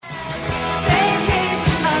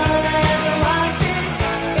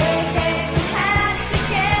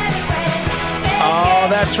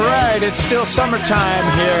That's right. It's still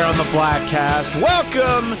summertime here on the Bladtcast.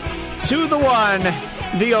 Welcome to the one,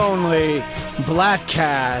 the only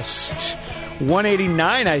Bladtcast.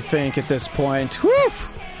 189, I think, at this point. Whew.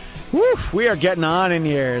 Whew. We are getting on in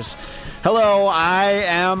years. Hello, I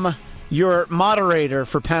am your moderator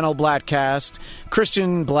for Panel Bladtcast,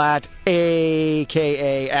 Christian Blatt,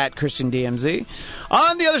 a.k.a. at Christian DMZ.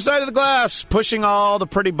 On the other side of the glass, pushing all the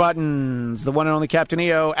pretty buttons, the one and only Captain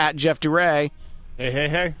EO, at Jeff DeRay. Hey, hey,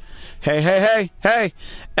 hey. Hey, hey, hey, hey.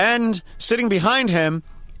 And sitting behind him,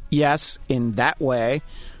 yes, in that way,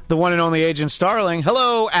 the one and only Agent Starling.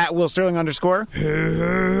 Hello, at Will Sterling _. Hey,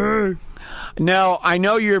 hey, hey. Now, I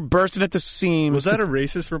know you're bursting at the seams. Was that a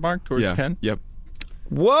racist remark towards Ken? Yep.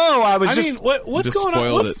 Whoa, I mean, what's going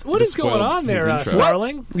on? What is going on there,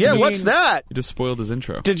 Starling? Yeah, what's that? You just spoiled his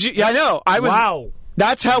intro. Did you? Yeah, I know. Wow.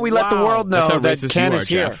 That's how we let the world know that Ken is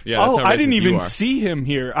here. Jeff. Yeah, I didn't even see him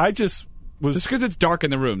here. I just was... Just because it's dark in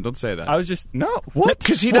the room. Don't say that. I was just... No. What?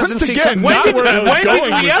 Because he doesn't see... Again, when did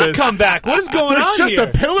the EF come back? What is going on There's just here?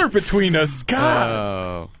 a pillar between us. God.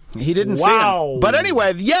 Oh. He didn't see him. But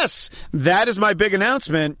anyway, yes, that is my big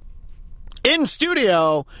announcement. In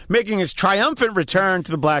studio, making his triumphant return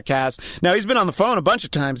to the Bladtcast. Now, he's been on the phone a bunch of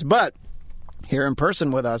times, but here in person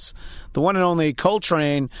with us, the one and only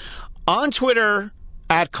Coltrane, on Twitter,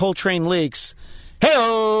 at Coltrane Leaks.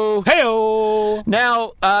 Hey-o! Hey-o!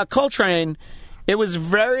 Now, Coltrane, it was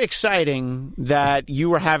very exciting that you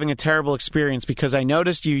were having a terrible experience because I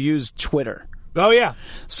noticed you used Twitter. Oh, yeah.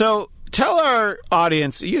 So tell our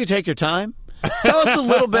audience, you can take your time, tell us a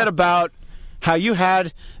little bit about how you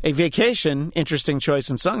had a vacation, interesting choice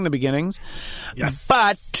in song in the beginnings, yes,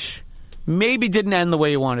 but maybe didn't end the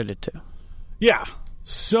way you wanted it to. Yeah.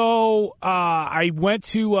 So I went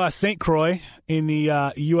to St. Croix in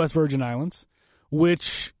the U.S. Virgin Islands,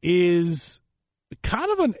 which is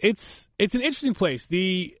kind of it's an interesting place.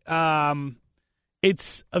 It's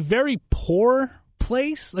a very poor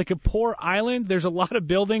place, like a poor island. There's a lot of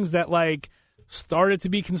buildings that started to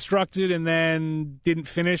be constructed and then didn't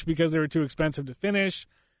finish because they were too expensive to finish.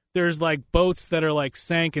 There's boats that are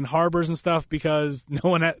sank in harbors and stuff because no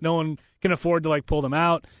one can afford to pull them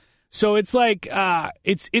out. So it's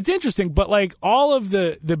it's interesting, but all of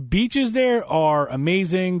the beaches there are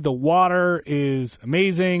amazing. The water is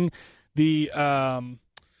amazing. The all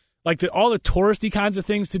the touristy kinds of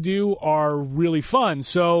things to do are really fun.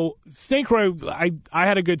 So St. Croix, I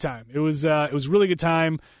had a good time. It was a really good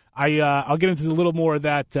time. I'll get into a little more of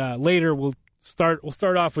that later. We'll start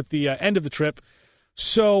off with the end of the trip.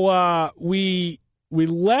 So we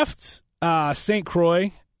left St.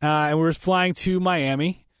 Croix and we were flying to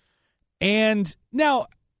Miami. And now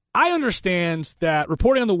I understand that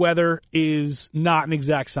reporting on the weather is not an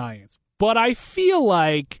exact science, but I feel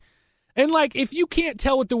if you can't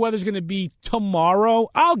tell what the weather's going to be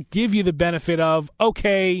tomorrow, I'll give you the benefit of,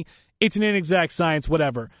 okay, it's an inexact science,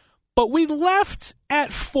 whatever. But we left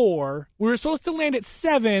at 4. We were supposed to land at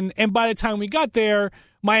 7, and by the time we got there,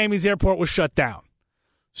 Miami's airport was shut down.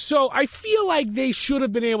 So I feel like they should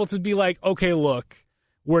have been able to be okay, look,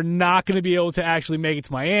 we're not going to be able to actually make it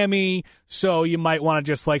to Miami, so you might want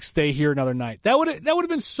to just stay here another night. That would have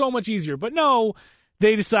been so much easier. But no,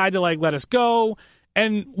 they decided to let us go,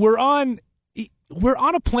 and we're on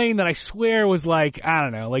a plane that I swear was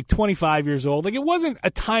 25 years old. It wasn't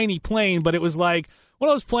a tiny plane, but it was one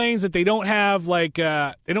of those planes that they don't have they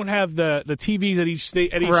don't have the TVs at each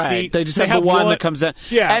seat. They just have the one that comes in.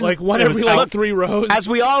 Yeah, and one every 3 rows. As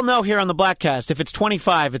we all know here on the Bladtcast, if it's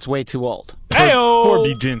 25, it's way too old. Hey-o! For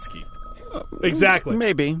Bujinski. Exactly.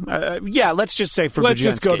 Maybe. Yeah, let's just say for Let's Bujinski.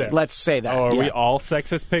 just go there. Let's say that. Oh, are we all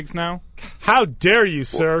sexist pigs now? How dare you,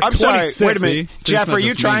 sir? I'm sorry. 26. Wait a minute. Jeff, are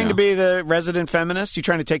you trying to now. be the resident feminist? You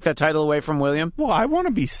trying to take that title away from William? Well, I want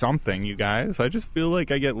to be something, you guys. I just feel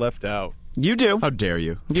like I get left out. You do. How dare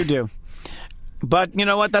you? You do. But you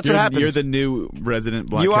know what? That's what happens. You're the new resident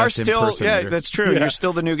Bladtcast You are still, impersonator. yeah, that's true. Yeah. You're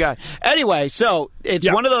still the new guy. Anyway, so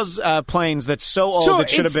it's one of those planes that's so old it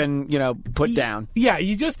should have been, put down. Yeah,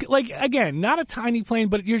 you just again, not a tiny plane,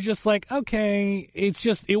 but you're just okay. It's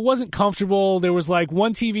just it wasn't comfortable. There was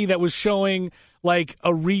one TV that was showing a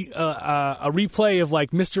replay of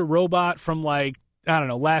Mr. Robot from I don't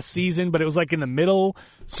know, last season, but it was in the middle.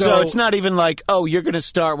 So it's not even you're going to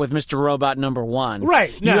start with Mr. Robot number 1.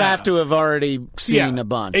 Right. You have to have already seen a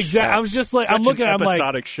bunch. Exactly. Right? I was just I'm looking at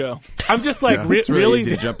episodic show. I'm just it's really really?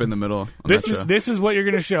 easy to jump in the middle. This is what you're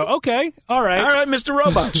going to show. Okay. All right. All right, Mr.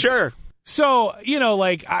 Robot, sure. So,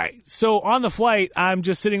 so on the flight, I'm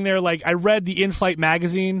just sitting there, I read the in-flight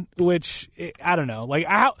magazine, which, I don't know,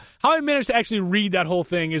 how I managed to actually read that whole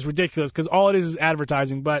thing is ridiculous, because all it is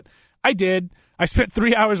advertising, but I did. I spent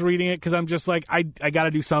 3 hours reading it because I'm just like, I got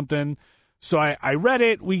to do something. So I read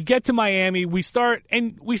it. We get to Miami. We start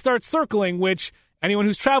circling, which anyone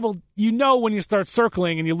who's traveled, when you start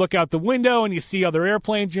circling and you look out the window and you see other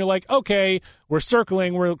airplanes, and you're like, okay, we're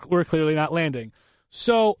circling. We're clearly not landing.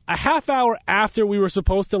 So a half hour after we were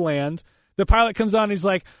supposed to land, the pilot comes on and he's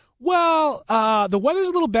like, well, the weather's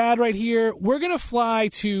a little bad right here. We're going to fly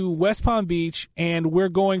to West Palm Beach, and we're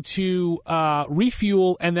going to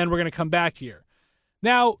refuel, and then we're going to come back here.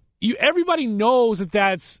 Now, everybody knows that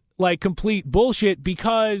that's like complete bullshit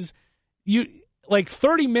because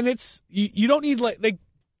 30 minutes, you don't need like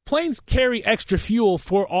planes carry extra fuel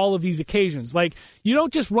for all of these occasions. Like, you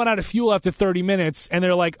don't just run out of fuel after 30 minutes and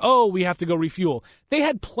they're like, oh, we have to go refuel. They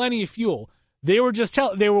had plenty of fuel. They were just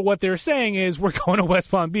what they were saying is, we're going to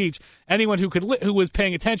West Palm Beach. Anyone who was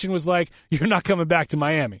paying attention was like, you're not coming back to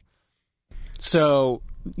Miami. So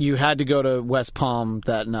you had to go to West Palm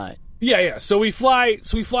that night. Yeah. So we fly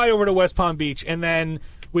over to West Palm Beach, and then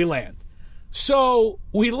we land. So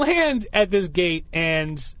we land at this gate,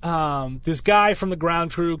 and this guy from the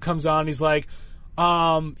ground crew comes on. He's like,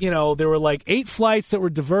 there were like 8 flights that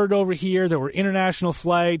were diverted over here. There were international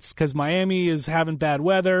flights because Miami is having bad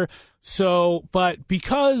weather. So, but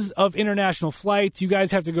because of international flights, you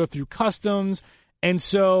guys have to go through customs. And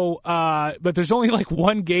so, but there's only like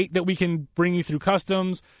one gate that we can bring you through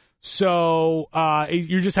customs. So,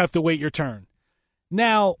 you just have to wait your turn.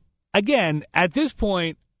 Now, again, at this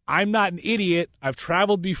point, I'm not an idiot. I've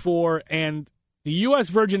traveled before, and the U.S.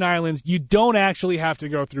 Virgin Islands, you don't actually have to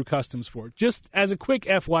go through customs for. Just as a quick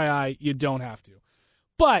FYI, you don't have to.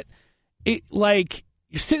 But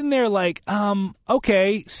you're sitting there like,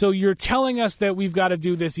 okay, so you're telling us that we've got to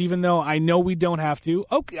do this even though I know we don't have to.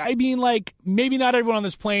 Okay, I mean, like, maybe not everyone on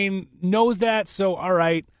this plane knows that, so all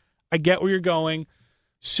right, I get where you're going.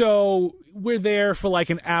 So we're there for like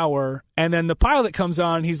an hour, and then the pilot comes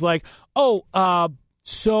on, and he's like,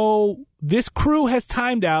 so this crew has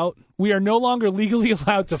timed out. We are no longer legally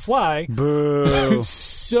allowed to fly. Boo.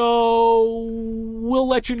 So we'll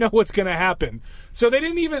let you know what's going to happen. So they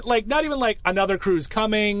didn't even, not even another crew's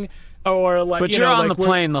coming or like. But you're on the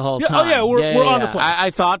plane the whole time. Oh, yeah, we're on the plane. I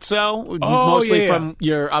thought so, mostly from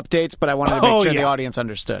your updates, but I wanted to make sure the audience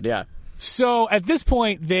understood, yeah. So at this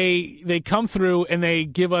point, they come through and they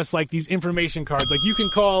give us like these information cards. Like you can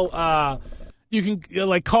call. You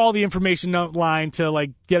can call the information line to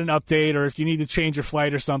get an update, or if you need to change your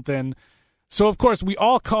flight or something. So of course we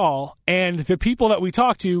all call, and the people that we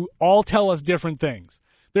talk to all tell us different things.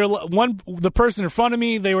 The person in front of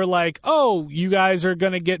me, they were like, "Oh, you guys are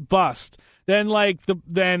gonna get bussed." Then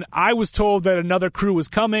then I was told that another crew was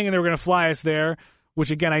coming and they were gonna fly us there,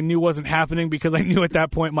 which again I knew wasn't happening because I knew at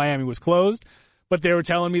that point Miami was closed. But they were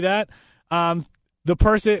telling me that.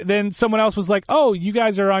 Then someone else was like, "Oh, you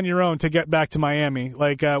guys are on your own to get back to Miami.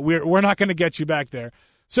 We're not going to get you back there."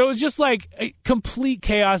 So it was just like a complete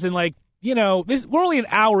chaos, and we're only an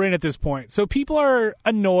hour in at this point, so people are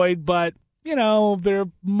annoyed, but they're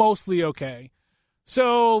mostly okay.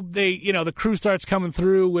 So the crew starts coming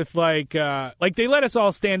through with they let us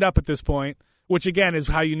all stand up at this point, which again is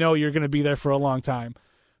how you're going to be there for a long time.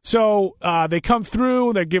 So they come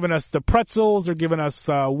through, they're giving us the pretzels, they're giving us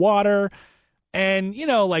water. And,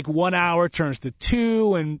 1 hour turns to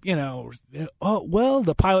 2, and,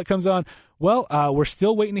 the pilot comes on. Well, we're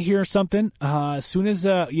still waiting to hear something. As soon as,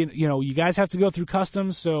 you guys have to go through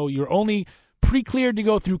customs, so you're only pre-cleared to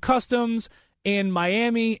go through customs in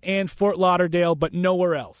Miami and Fort Lauderdale, but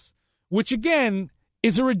nowhere else. Which, again,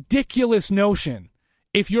 is a ridiculous notion.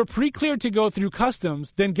 If you're pre-cleared to go through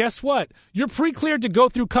customs, then guess what? You're pre-cleared to go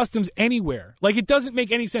through customs anywhere. It doesn't make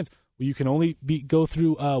any sense. You can only go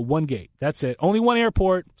through one gate. That's it. Only one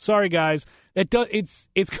airport. Sorry, guys.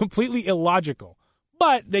 It's completely illogical.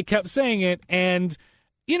 But they kept saying it, and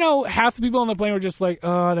half the people on the plane were just like,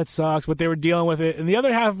 "Oh, that sucks," but they were dealing with it, and the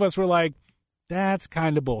other half of us were like, "That's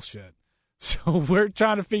kind of bullshit." So we're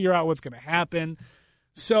trying to figure out what's going to happen.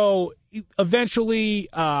 So eventually,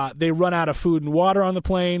 they run out of food and water on the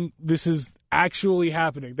plane. This is actually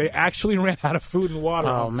happening. They actually ran out of food and water.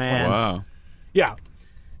 Oh on this man! plane. Wow. Yeah.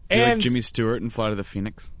 You're And like Jimmy Stewart in Flight of the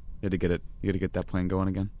Phoenix. You had to get it. You had to get that plane going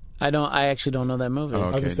again. I actually don't know that movie. Oh, I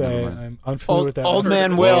was okay, just saying, never mind. I'm unfamiliar with that. Old movie.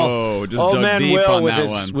 Man Will. Whoa, just Old dug Man deep Will on with that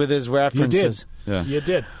his one. with his You references. did. Yeah. You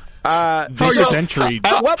did. This century.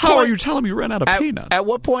 At what How point- are you telling me you ran out of peanuts? At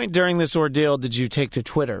what point during this ordeal did you take to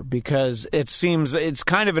Twitter? Because it seems it's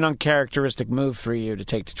kind of an uncharacteristic move for you to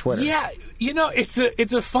take to Twitter. Yeah, it's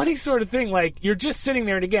a funny sort of thing. You're just sitting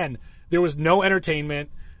there, and again, there was no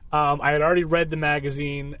entertainment. I had already read the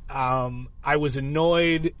magazine. I was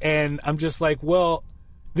annoyed, and I'm just like, well,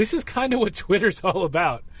 this is kind of what Twitter's all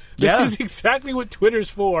about. This Yeah. is exactly what Twitter's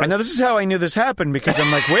for. I know this is how I knew this happened because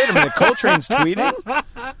I'm like, wait a minute, Coltrane's tweeting?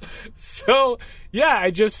 So, yeah,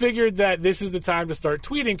 I just figured that this is the time to start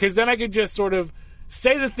tweeting because then I could just sort of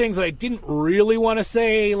say the things that I didn't really want to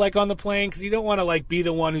say, like, on the plane, because you don't want to, like, be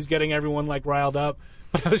the one who's getting everyone, like, riled up.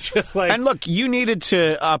 But I was just like... And look, you needed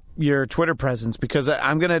to up your Twitter presence because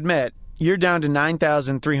I'm going to admit, you're down to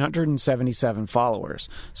 9,377 followers.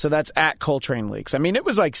 So that's at Coltrane Leaks. I mean, it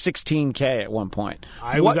was like 16K at one point.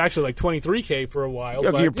 I was actually like 23K for a while.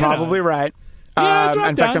 But, you're probably right. Yeah, it dropped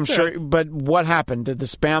in fact, down, I'm sure. But what happened? Did the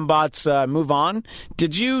spam bots move on?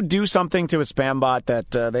 Did you do something to a spam bot that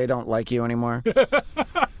they don't like you anymore?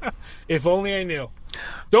 If only I knew.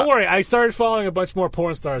 Don't worry, I started following a bunch more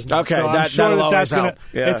porn stars now. Okay, so I'm sure that'll always that's gonna help.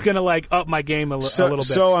 Yeah. it's gonna like up my game a little bit.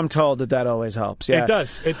 So I'm told that always helps. Yeah,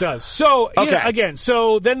 It does. So Okay. again,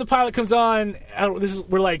 so then the pilot comes on.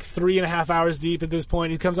 We're like 3.5 hours deep at this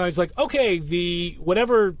point. He comes on. He's like, okay, the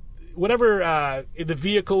whatever the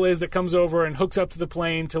vehicle is that comes over and hooks up to the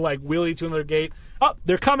plane to like wheel you to another gate. Oh,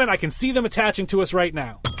 they're coming. I can see them attaching to us right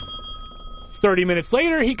now. 30 minutes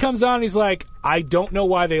later, he comes on. He's like, I don't know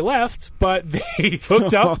why they left, but they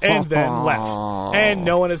hooked up and then left, and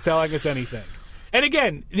no one is telling us anything. And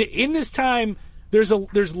again, in this time, there's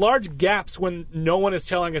large gaps when no one is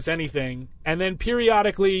telling us anything, and then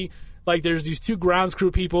periodically, like there's these two grounds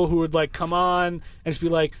crew people who would like come on and just be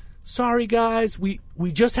like, sorry guys, we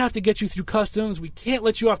just have to get you through customs. We can't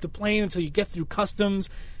let you off the plane until you get through customs.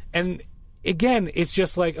 And again, it's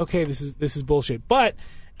just like, okay, this is bullshit. But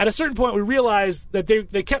at a certain point, we realized that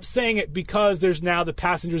they kept saying it because there's now the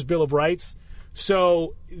passenger's Bill of Rights.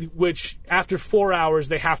 So, which after 4 hours,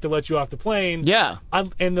 they have to let you off the plane. Yeah.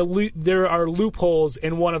 And there are loopholes,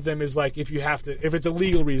 and one of them is like if it's a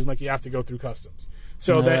legal reason, like you have to go through customs.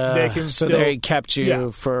 So that they can So still, they kept you Yeah.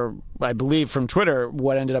 for, I believe, from Twitter,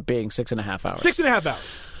 what ended up being 6.5 hours. 6.5 hours.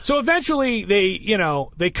 So eventually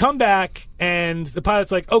they come back, and the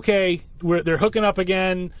pilot's like, okay, they're hooking up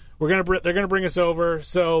again. They're gonna bring us over.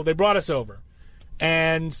 So they brought us over,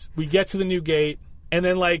 and we get to the new gate, and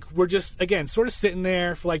then like we're just again sort of sitting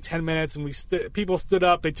there for like 10 minutes, and people stood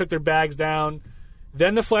up, they took their bags down.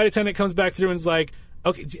 Then the flight attendant comes back through and is like,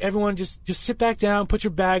 okay, everyone just sit back down, put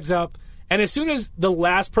your bags up. And as soon as the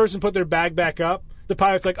last person put their bag back up, the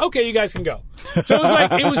pilot's like, okay, you guys can go. So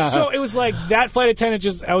it was like that flight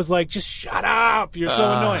attendant I was like, just shut up. You're so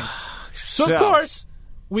annoying. So of course,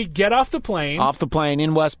 we get off the plane. Off the plane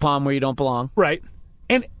in West Palm where you don't belong. Right.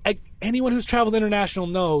 And anyone who's traveled international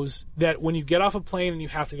knows that when you get off a plane and you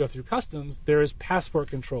have to go through customs, there is passport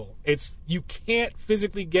control. You can't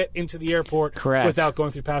physically get into the airport Correct. without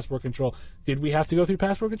going through passport control. Did we have to go through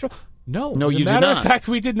passport control? No. No, As a you did matter not. of fact,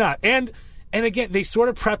 we did not. And again, they sort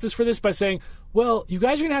of prepped us for this by saying, well, you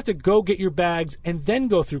guys are going to have to go get your bags and then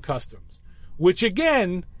go through customs, which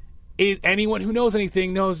again, anyone who knows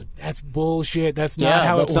anything knows that's bullshit. That's not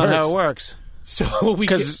how that's it works. not how it works. So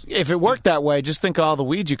Because if it worked that way, just think of all the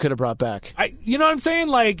weed you could have brought back. you know what I'm saying?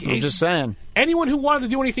 Like, I'm just saying. anyone who wanted to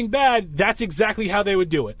do anything bad, that's exactly how they would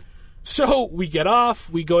do it. So we get off,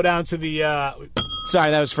 we go down to the.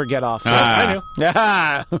 Sorry, that was for get off. I knew.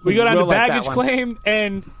 Yeah. We go down We'll to like that baggage one. claim,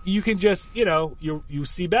 and you can just, you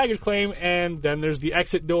see baggage claim, and then there's the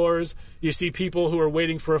exit doors. You see people who are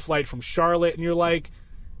waiting for a flight from Charlotte, and you're like,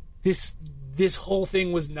 this whole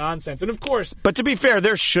thing was nonsense. And of course, But to be fair,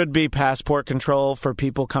 there should be passport control for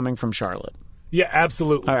people coming from Charlotte. yeah,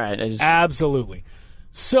 absolutely. All right. Absolutely.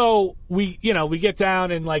 So we get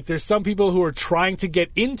down, and like there's some people who are trying to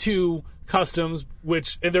get into customs,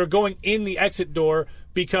 and they're going in the exit door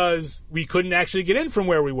because we couldn't actually get in from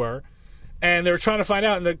where we were, and they were trying to find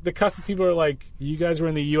out. And the customs people are like, "You guys were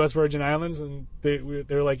in the U.S. Virgin Islands," and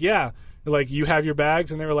they're like, "Yeah." They're like, "You have your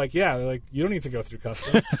bags," and they were like, "Yeah." They're like, "You don't need to go through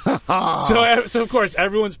customs." So of course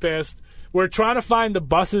everyone's pissed. We're trying to find the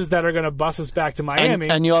buses that are going to bus us back to Miami.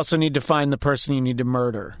 And you also need to find the person you need to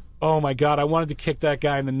murder. Oh my God, I wanted to kick that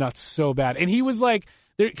guy in the nuts so bad. And he was like,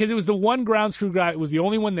 because it was the one ground crew guy, it was the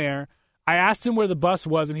only one there. I asked him where the bus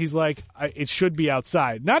was, and he's like, it should be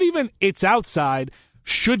outside. Not even it's outside,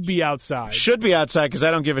 should be outside. Should be outside because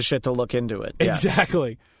I don't give a shit to look into it. Yeah.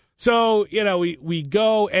 Exactly. So, we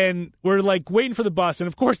go, and we're like waiting for the bus. And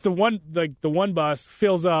of course, the one bus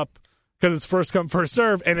fills up because it's first come, first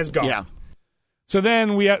serve, and it's gone. Yeah. So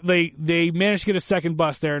then they managed to get a second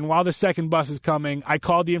bus there, and while the second bus is coming, I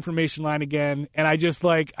called the information line again, and I just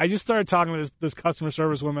started talking to this customer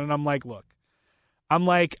service woman, and I'm like, look,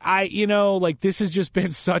 this has just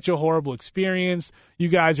been such a horrible experience. You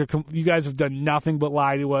guys have done nothing but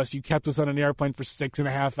lie to us. You kept us on an airplane for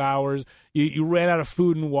 6.5 hours. You ran out of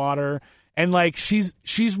food and water. And like she's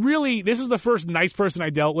really, this is the first nice person I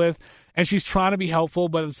dealt with, and she's trying to be helpful,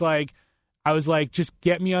 but it's like I was like, just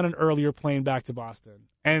get me on an earlier plane back to Boston.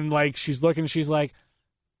 And like she's looking, she's like,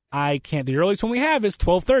 I can't. The earliest one we have is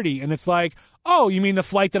 12:30, and it's like, oh, you mean the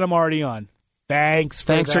flight that I'm already on? Thanks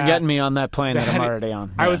for getting me on that plane that I'm already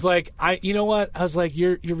on. I was like, you know what? I was like,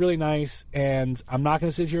 you're really nice, and I'm not going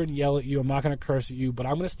to sit here and yell at you. I'm not going to curse at you, but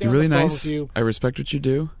I'm going to stay on the phone with you. I respect what you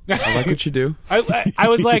do. I like what you do. I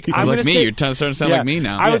was like, I'm going to me. You're starting to sound like me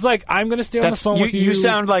now. I was like, I'm going to stay on the phone with you. You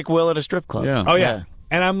sound like Will at a strip club. Yeah. Oh, yeah.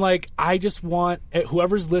 And I'm like, I just want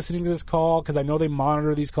whoever's listening to this call, because I know they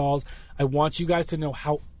monitor these calls, I want you guys to know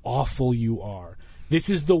how awful you are. This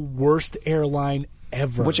is the worst airline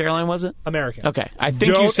ever. Which airline was it? American. Okay. I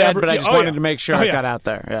think you said, but I just wanted to make sure I got out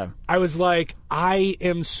there. Yeah. I was like, I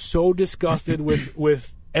am so disgusted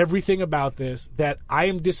with everything about this that I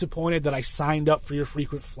am disappointed that I signed up for your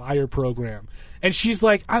frequent flyer program. And she's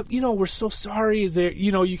like, we're so sorry. Is there,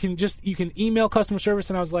 you can email customer service.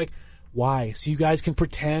 And I was like, why? So you guys can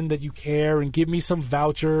pretend that you care and give me some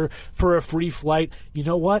voucher for a free flight. You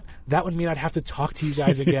know what? That would mean I'd have to talk to you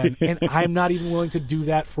guys again. And I'm not even willing to do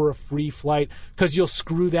that for a free flight because you'll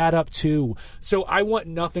screw that up too. So I want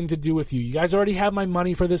nothing to do with you. You guys already have my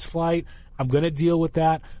money for this flight. I'm going to deal with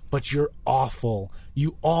that, but you're awful.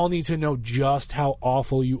 You all need to know just how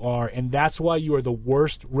awful you are, and that's why you are the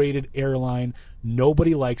worst rated airline.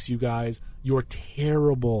 Nobody likes you guys. You're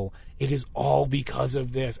terrible. It is all because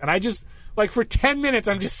of this. And I just, like, for 10 minutes,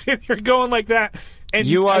 I'm just sitting here going like that. And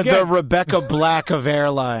you are the Rebecca Black of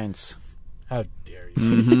airlines. How dare you?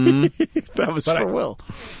 Mm-hmm. That was for Will.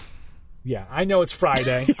 Yeah, I know it's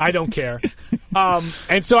Friday. I don't care.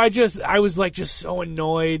 And so I was like just so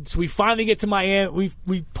annoyed. So we finally get to Miami.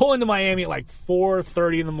 We pull into Miami at like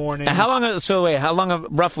 4:30 in the morning. And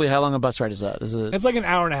roughly how long a bus ride is that? It's like an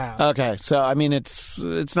hour and a half. Okay, so I mean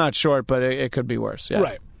it's not short, but it could be worse. Yeah.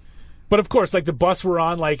 Right. But of course, like the bus we're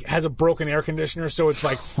on like has a broken air conditioner, so it's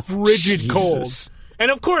like frigid cold.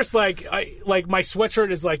 And of course, like my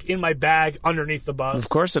sweatshirt is like in my bag underneath the bus. Of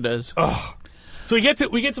course it is. Ugh. So we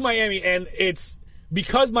get to Miami, and it's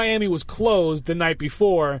because Miami was closed the night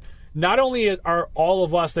before. Not only are all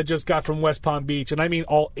of us that just got from West Palm Beach, and I mean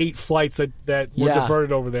all 8 flights that were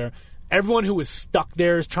diverted over there, everyone who was stuck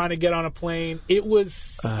there is trying to get on a plane. It was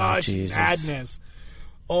such madness.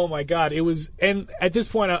 Oh my God! It was, and at this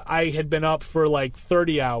point, I had been up for like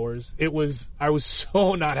 30 hours. I was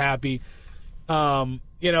so not happy.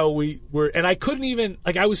 And I couldn't even,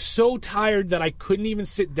 like, I was so tired that I couldn't even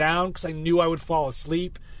sit down because I knew I would fall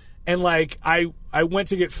asleep. And, like, I went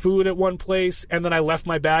to get food at one place, and then I left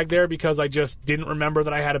my bag there because I just didn't remember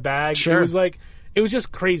that I had a bag. Sure. It was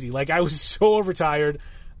just crazy. Like, I was so overtired.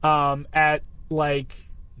 At, like,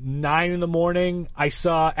 9 in the morning, I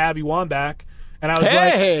saw Abby Wambach. And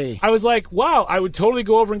I was like, wow, I would totally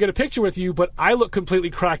go over and get a picture with you, but I look completely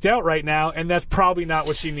cracked out right now, and that's probably not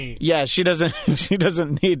what she needs. Yeah, she doesn't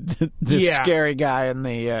need this scary guy in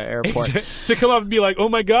the airport to come up and be like, oh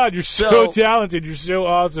my God, you're so talented, you're so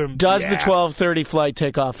awesome. Does the 12:30 flight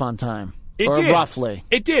take off on time? It did. Roughly.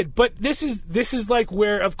 It did, but this is like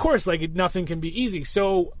where, of course, like nothing can be easy.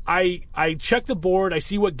 So I check the board, I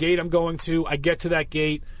see what gate I'm going to, I get to that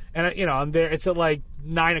gate, and I'm there. It's at like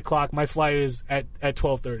 9 o'clock. My flight is at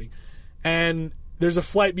 12:30, and there's a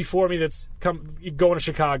flight before me that's going to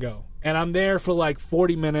Chicago, and I'm there for like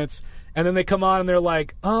 40 minutes, and then they come on and they're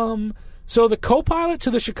like, so the co-pilot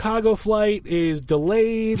to the Chicago flight is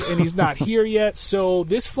delayed and he's not here yet, so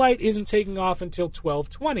this flight isn't taking off until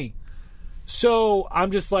 12:20. So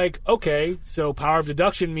I'm just like, okay, so power of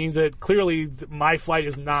deduction means that clearly my flight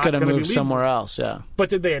is not going to move somewhere else. Yeah, but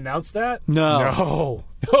did they announce that? No,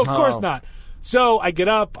 of course not. So I get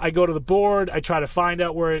up, I go to the board, I try to find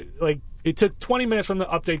out where it took 20 minutes from to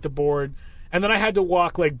update the board, and then I had to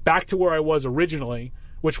walk like back to where I was originally,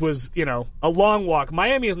 which was, a long walk.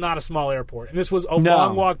 Miami is not a small airport, and this was a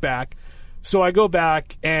long walk back. So I go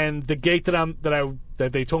back, and the gate that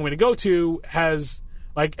they told me to go to has,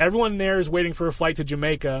 like, everyone there is waiting for a flight to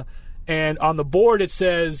Jamaica, and on the board it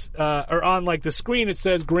says, or on like the screen it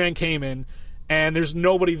says Grand Cayman. And there's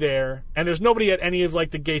nobody there, and there's nobody at any of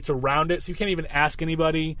like the gates around it, so you can't even ask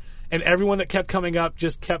anybody. And everyone that kept coming up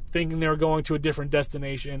just kept thinking they were going to a different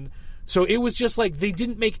destination. So it was just like they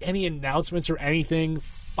didn't make any announcements or anything.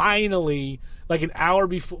 Finally, like an hour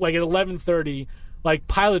before, like at 11:30, like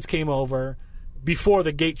pilots came over before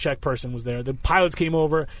the gate check person was there. The pilots came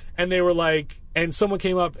over, and they were like, and someone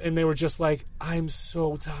came up, and they were just like, "I'm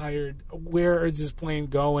so tired. Where is this plane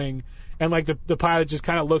going?" And, like, the pilot just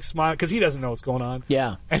kind of looks, smiling, because he doesn't know what's going on.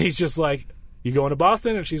 Yeah. And he's just like, you going to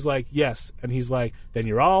Boston? And she's like, yes. And he's like, then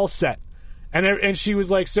you're all set. And she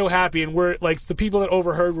was like so happy, and we're like the people that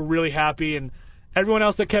overheard were really happy, and everyone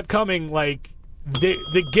else that kept coming, like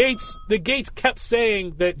the gates kept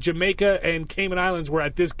saying that Jamaica and Cayman Islands were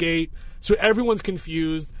at this gate, so everyone's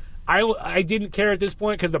confused. I didn't care at this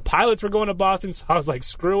point because the pilots were going to Boston, so I was like,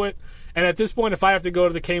 screw it. And at this point, if I have to go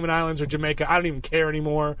to the Cayman Islands or Jamaica, I don't even care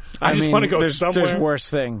anymore. I just want to go somewhere. There's worse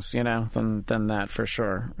things, than that for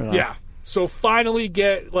sure. Yeah. So finally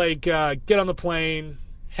get on the plane,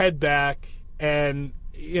 head back, and,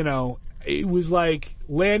 it was like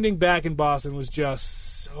landing back in Boston was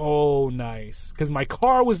just so nice because my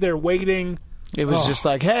car was there waiting. It was just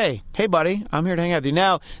like, hey, buddy, I'm here to hang out with you.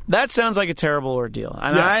 Now, that sounds like a terrible ordeal.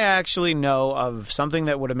 And yes. I actually know of something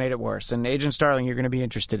that would have made it worse. And Agent Starling, you're going to be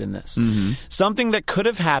interested in this. Mm-hmm. Something that could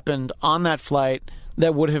have happened on that flight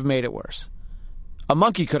that would have made it worse. A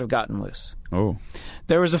monkey could have gotten loose. Oh.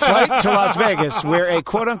 There was a flight to Las Vegas where a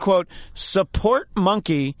quote-unquote support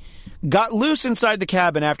monkey got loose inside the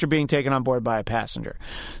cabin after being taken on board by a passenger.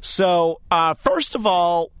 So, first of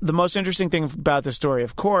all, the most interesting thing about this story,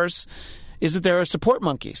 of course, is that there are support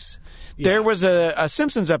monkeys. Yeah. There was a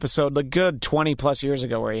Simpsons episode, like good 20-plus years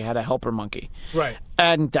ago, where he had a helper monkey. Right.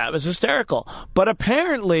 And that was hysterical. But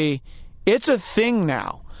apparently, it's a thing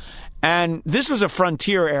now. And this was a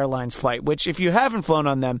Frontier Airlines flight, which if you haven't flown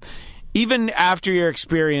on them, even after your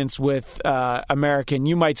experience with American,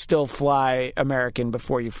 you might still fly American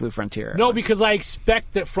before you flew Frontier Airlines. No, because I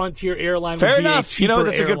expect that Frontier Airlines Fair would be enough. a cheaper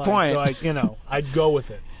That's airline, a good point. So I'd go with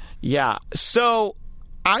it. Yeah. So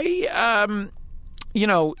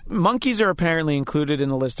monkeys are apparently included in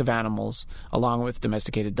the list of animals, along with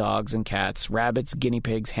domesticated dogs and cats, rabbits, guinea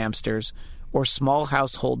pigs, hamsters, or small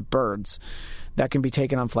household birds that can be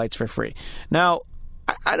taken on flights for free. Now,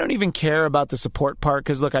 I don't even care about the support part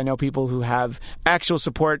because, look, I know people who have actual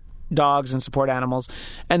support dogs and support animals,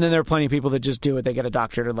 and then there are plenty of people that just do it. They get a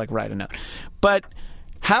doctor to, write a note. But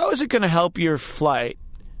how is it going to help your flight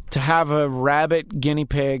to have a rabbit, guinea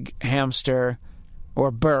pig, hamster, or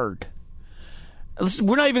bird?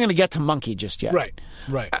 We're not even going to get to monkey just yet. Right.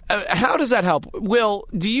 How does that help? Will,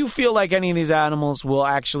 do you feel like any of these animals will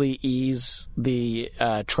actually ease the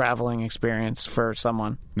traveling experience for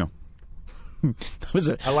someone? No.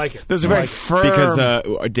 I like it. That was a very firm...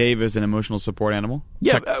 Because Dave is an emotional support animal.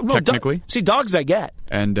 Yeah, technically. See, dogs I get.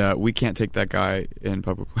 And we can't take that guy in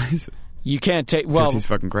public places. You can't take... Because he's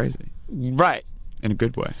fucking crazy. Right. In a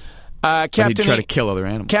good way. Captain he'd try to kill other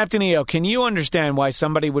animals. Captain EO, can you understand why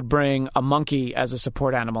somebody would bring a monkey as a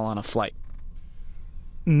support animal on a flight?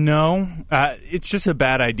 No. It's just a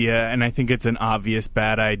bad idea, and I think it's an obvious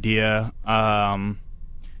bad idea.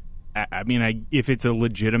 If it's a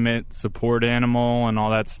legitimate support animal and all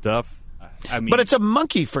that stuff, But it's a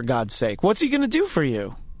monkey, for God's sake. What's he going to do for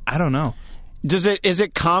you? I don't know. Is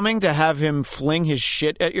it calming to have him fling his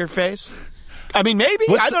shit at your face? I mean, maybe.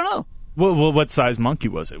 I don't know. Well, what size monkey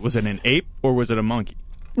was it? Was it an ape or was it a monkey?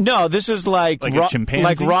 No, this is like a chimpanzee?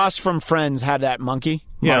 Like Ross from Friends had that monkey.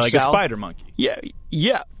 Yeah, Marcel. like a spider monkey.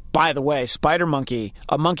 Yeah. By the way, spider monkey,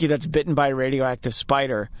 a monkey that's bitten by a radioactive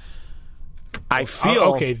spider. I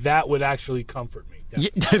feel... okay, that would actually comfort me. Yeah,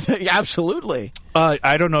 absolutely.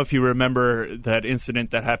 I don't know if you remember that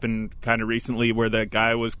incident that happened kind of recently where the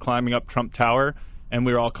guy was climbing up Trump Tower and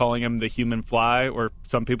we were all calling him the human fly, or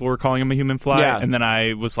some people were calling him a human fly. Yeah. And then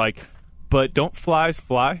I was like, but don't flies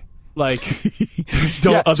fly? Like,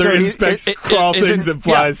 don't other insects crawl things and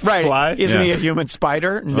flies fly? Isn't he a human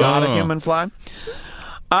spider, not a human fly?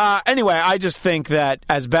 Anyway, I just think that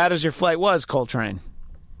as bad as your flight was, Coltrane,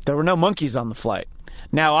 there were no monkeys on the flight.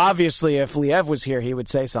 Now, obviously, if Liev was here, he would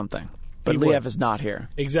say something. But Liev is not here.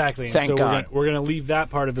 Exactly. And Thank so God. We're going to leave that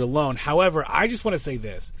part of it alone. However, I just want to say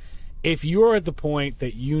this. If you're at the point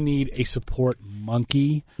that you need a support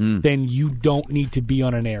monkey, then you don't need to be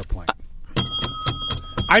on an airplane.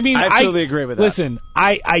 I mean, I absolutely agree with that. Listen,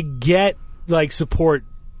 I get support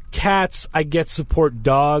cats, I get support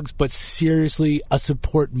dogs, but seriously, a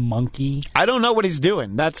support monkey? I don't know what he's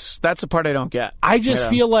doing. That's the part I don't get. I just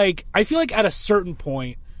feel like at a certain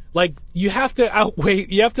point, you have to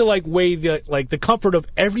weigh the comfort of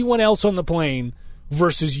everyone else on the plane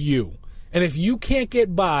versus you. And if you can't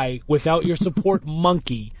get by without your support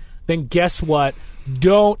monkey, then guess what?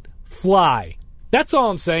 Don't fly. That's all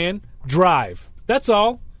I'm saying. Drive. That's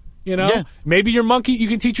all. Yeah. Maybe your monkey, you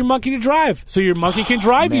can teach your monkey to drive, so your monkey can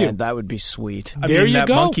drive you. That would be sweet. There you that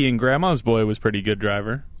go. Monkey in Grandma's Boy was pretty good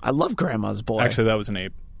driver. I love Grandma's Boy. Actually, that was an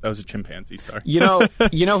ape. That was a chimpanzee. Sorry. You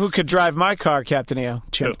know who could drive my car, Captain EO?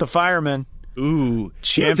 Chimp the fireman. Ooh,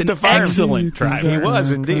 Chimp he was an the fireman. excellent driver. He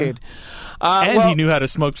was indeed. And he knew how to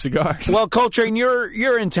smoke cigars. Well, Coltrane,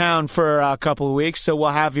 you're in town for a couple of weeks, so we'll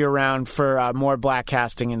have you around for more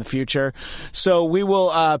Bladtcasting in the future. So we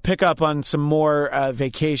will pick up on some more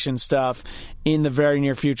vacation stuff in the very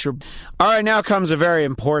near future. All right, now comes a very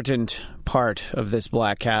important part of this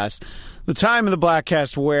Bladtcast. The time of the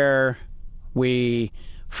Bladtcast where we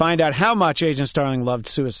find out how much Agent Starling loved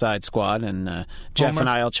Suicide Squad, and Jeff and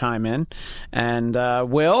I will chime in. And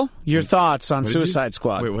Will, your thoughts on Suicide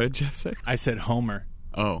Squad? Wait, what did Jeff say? I said Homer.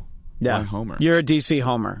 Oh, Yeah, why Homer? You're a DC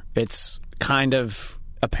Homer. It's kind of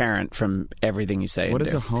apparent from everything you say. What and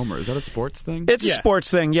is do. a Homer? Is that a sports thing? It's a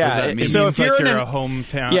sports thing, yeah. What does that mean? So It if means you're like in a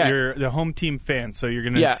hometown, Yeah. you're the home team fan, so you're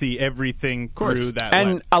going to Yeah. see everything course. through that and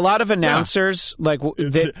lens. a lot of announcers,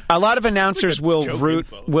 a lot of announcers will joke root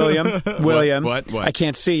insult. William. What? I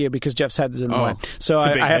can't see you because Jeff's head's in the Oh. way, so a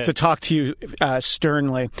big I have head. to talk to you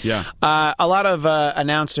sternly. Yeah. A lot of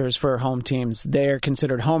announcers for home teams, they're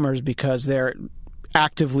considered homers because they're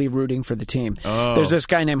actively rooting for the team. Oh. There's this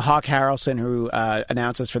guy named Hawk Harrelson who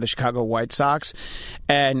announces for the Chicago White Sox,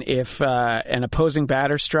 and if an opposing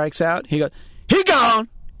batter strikes out, he goes, "He gone."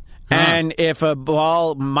 And if a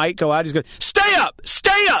ball might go out, he's going, "Stay up!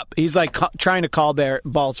 Stay up!" He's like trying to call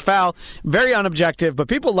balls foul. Very unobjective, but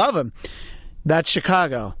people love him. That's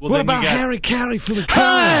Chicago. Well, then you got- Harry Carey for the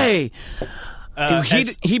Hey!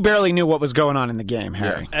 as- He barely knew what was going on in the game,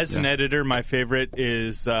 Harry. As an editor, my favorite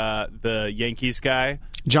is the Yankees guy.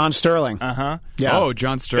 John Sterling. Uh-huh. Yeah. Oh,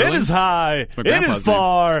 John Sterling. It is high. my It grandpa's is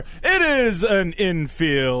far. It is an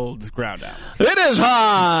infield ground out. It is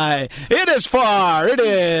high. It is far. It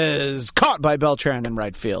is caught by Beltran in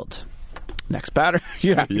right field. Next batter.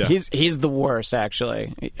 Yeah. He's the worst,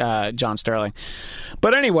 actually, John Sterling.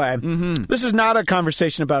 But anyway, this is not a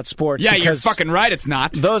conversation about sports. Yeah, you're because fucking right. It's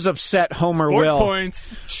not. those upset Homer Sports Will. points.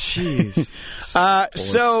 Jeez.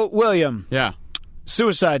 So, William, Yeah.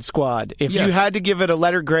 Suicide Squad. If you Yes. had to give it a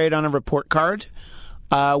letter grade on a report card,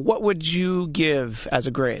 what would you give as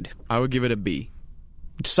a grade? I would give it a B.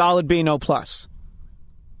 Solid B, no plus.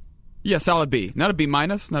 Yeah, solid B. Not a B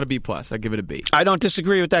minus, not a B plus. I'd give it a B. I don't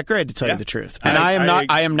disagree with that grade, to tell you Yeah. the truth. And I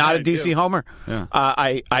I am not a DC do. homer. Yeah.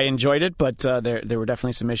 I enjoyed it, but there were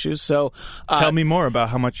definitely some issues. So, Tell me more about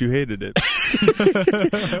how much you hated it.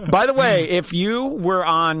 by the way, if you were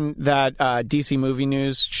on that DC movie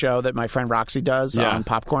news show that my friend Roxy does Yeah. on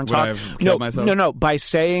Popcorn Would Talk, I have killed myself? No. By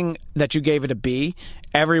saying that you gave it a B,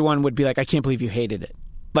 everyone would be like, "I can't believe you hated it."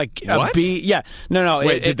 Like a What? B, yeah. No.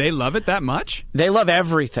 Wait, did they love it that much? They love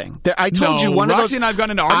everything. I told no, you one Roxy of those. and I've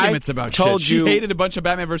gotten into arguments I about told shit. you, She hated a bunch of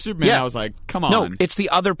Batman vs Superman. Yeah. And I was like, come on. No, it's the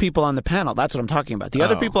other people on the panel. That's what I'm talking about. The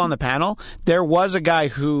other Oh. people on the panel. There was a guy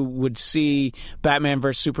who would see Batman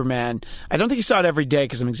vs Superman. I don't think he saw it every day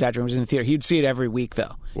because I'm exaggerating. It was in the theater. He'd see it every week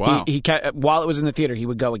though. Wow. He while it was in the theater, he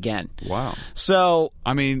would go again. Wow. So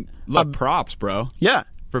I mean, look, props, bro, yeah,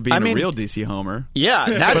 for being I mean, a real DC homer. Yeah,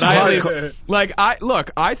 that's But I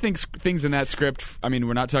hard. I think things in that script. I mean,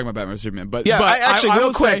 we're not talking about Batman vs Superman, but Yeah, but actually, I real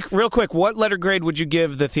will say- quick, what letter grade would you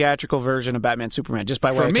give the theatrical version of Batman Superman, just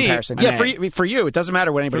by way For of me, comparison? an Yeah, A. for you, it doesn't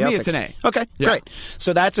matter what anybody For me, else it's an thinks. A. Okay, Yeah. great.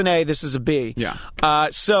 So that's an A. This is a B. Yeah.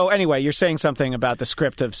 So anyway, you're saying something about the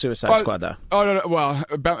script of Suicide Squad, though. Oh no. Well,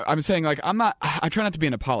 I'm saying like I try not to be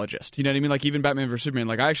an apologist. You know what I mean? Like even Batman vs Superman.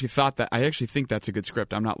 Like I actually think that's a good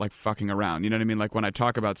script. I'm not like fucking around. You know what I mean? Like when I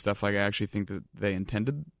talk about stuff, like I actually think that they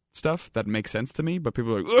intended stuff that makes sense to me. But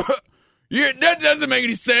people are like, yeah, that doesn't make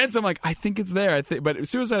any sense. I'm like, I think it's there. But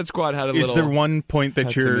Suicide Squad had a little. Is there one point that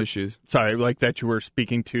had some you're issues. sorry, like that you were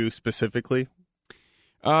speaking to specifically?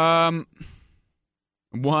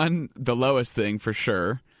 One, the lowest thing for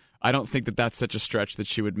sure. I don't think that that's such a stretch that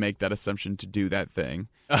she would make that assumption to do that thing.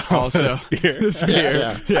 Also, the spear. the spear.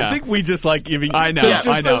 Yeah. Yeah. I think we just like giving. I know, There's just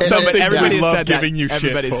I know. some So, but things everybody we love said that. giving you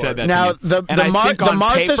Everybody shit for. said that. Now, to me. And I think the on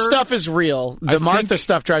Martha paper, stuff is real. The I Martha think-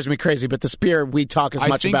 stuff drives me crazy, but the spear we talk as I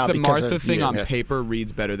much think about the because Martha of thing you. on Yeah. paper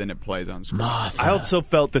reads better than it plays on screen. I also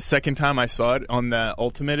felt the second time I saw it on the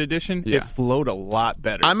Ultimate Edition, Yeah. it flowed a lot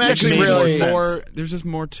better. I'm It actually made more really- sense. There's just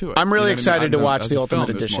more to it. I'm really You know what I mean? excited I to don't know, watch as the a Ultimate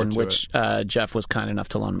film, there's more Edition, to which it. Jeff was kind enough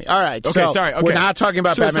to loan me. All right, Okay, so sorry, okay. we're not talking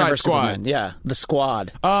about Suicide Batman vs Squad. Superman. Yeah, the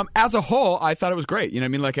Squad. As a whole, I thought it was great. You know what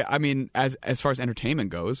I mean? Like, as far as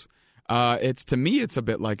entertainment goes, it's to me, it's a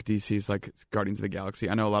bit like DC's like Guardians of the Galaxy.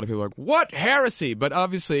 I know a lot of people are like, "What heresy?" But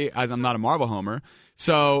obviously, as I'm not a Marvel homer,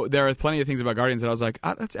 so there are plenty of things about Guardians that I was like,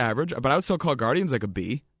 "That's average." But I would still call Guardians like a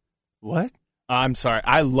B. What? I'm sorry.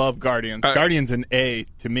 I love Guardians. Guardians an A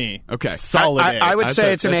to me. Okay. Solid A. I would That's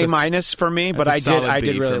say a- it's an that's A a- minus for me, but that's a I solid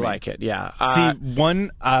did B really for me. like it. Yeah. See,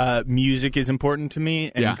 one, music is important to me,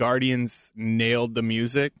 and Yeah. Guardians nailed the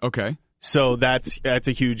music. Okay. So that's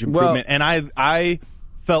a huge improvement. And I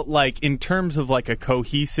felt like in terms of like a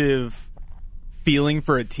cohesive feeling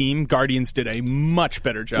for a team, Guardians did a much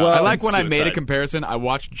better job. I than like when I made a Suicide. comparison, I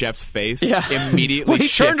watched Jeff's face Yeah. immediately Well, he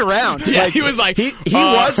shift. turned around. Yeah, Like, he was like, he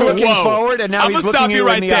was looking whoa. forward, and now I'm he's gonna stop looking you you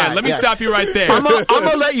right in the there. eye. Let me Yeah. stop you right there. I'm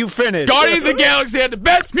gonna let you finish. Guardians of the Galaxy had the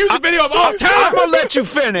best music video of all time. I'm gonna let you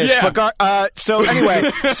finish. Yeah. But, so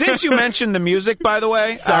anyway, since you mentioned the music, by the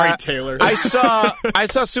way, Sorry, Taylor. I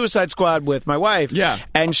saw Suicide Squad with my wife. Yeah.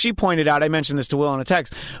 And she pointed out, I mentioned this to Will in a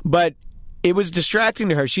text, but it was distracting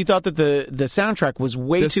to her. She thought that the soundtrack was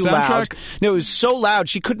way too loud. soundtrack? No, it was so loud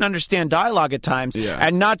she couldn't understand dialogue at times. Yeah.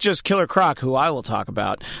 And not just Killer Croc, who I will talk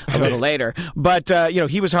about a little later. But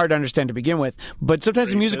he was hard to understand to begin with. But sometimes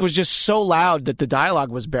the music was just so loud that the dialogue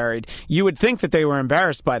was buried. You would think that they were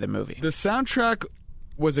embarrassed by the movie. The soundtrack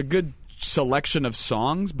was a good selection of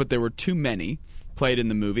songs, but there were too many played in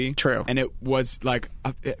the movie. True. And it was like,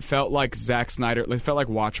 it felt like Zack Snyder, it felt like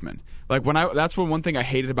Watchmen. Like that's one thing I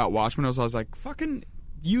hated about Watchmen. I was like, fucking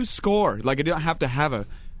use score. Like, it didn't have to have a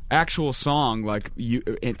actual song like you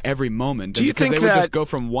in every moment. Do you because think they would that- just go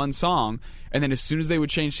from one song, and then as soon as they would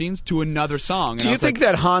change scenes to another song. Do you think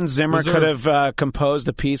that Hans Zimmer could have composed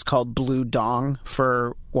a piece called Blue Dong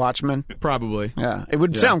for Watchmen? Probably. Yeah. It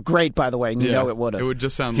would sound great, by the way, and you know it would have. It would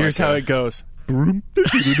just sound Here's like how it goes. No,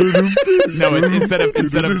 it's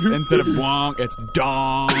instead of wong, it's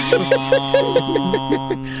dong.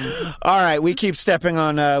 All right, we keep stepping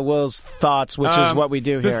on Will's thoughts, which is what we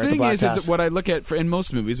do here at the thing Bladtcast. is what I look at in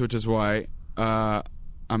most movies, which is why I'm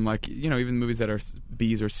like, even movies that are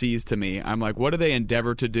B's or C's to me, I'm like, what do they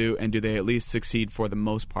endeavor to do, and do they at least succeed for the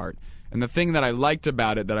most part? And the thing that I liked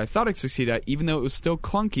about it, that I thought it succeeded at, even though it was still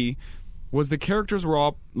clunky, was the characters were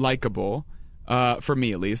all likable. For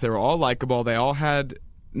me, at least, they were all likable. They all had,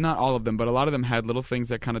 not all of them, but a lot of them had little things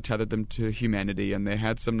that kind of tethered them to humanity, and they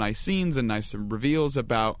had some nice scenes and nice reveals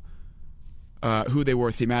about who they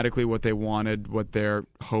were thematically, what they wanted, what their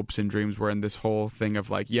hopes and dreams were, and this whole thing of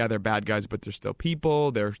like, yeah, they're bad guys, but they're still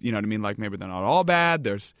people. They're, you know what I mean? Like, maybe they're not all bad.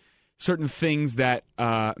 There's certain things that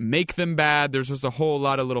make them bad. There's just a whole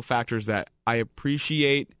lot of little factors that I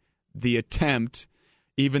appreciate the attempt,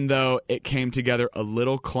 even though it came together a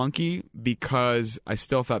little clunky, because I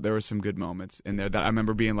still thought there were some good moments in there that I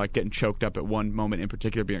remember being like getting choked up at one moment in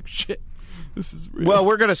particular, being like, shit, this is real. Well,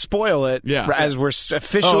 we're going to spoil it as we're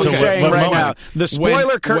officially so saying what right moment? now. The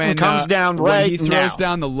spoiler curtain comes down right when he throws now.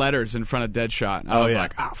 down the letters in front of Deadshot. I was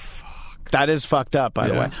like, oh, fuck. That is fucked up, by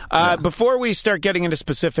the way. Before we start getting into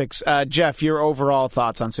specifics, Jeff, your overall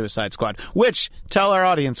thoughts on Suicide Squad, which, tell our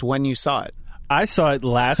audience when you saw it. I saw it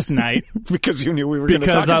last night Because you knew we were going to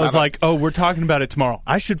talk because about I was it. like, oh, we're talking about it tomorrow.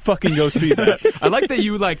 I should fucking go see that. I like that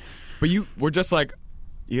you but you were just like,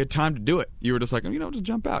 you had time to do it. You were just like, just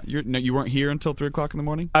jump out. You weren't here until 3 o'clock in the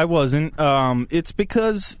morning? I wasn't. It's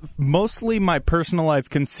because mostly my personal life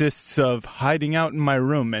consists of hiding out in my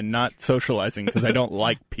room and not socializing because I don't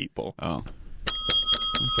like people. Oh.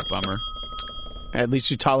 That's a bummer. At least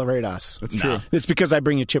you tolerate us. That's true. It's because I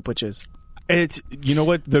bring you chipwiches. It's, you know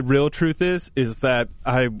what the real truth is that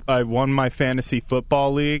I won my fantasy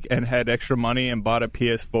football league and had extra money and bought a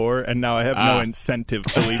PS4, and now I have no incentive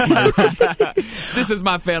to leave my room. This is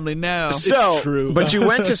my family now. So, It's true. But you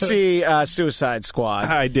went to see Suicide Squad.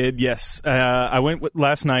 I did, yes. I went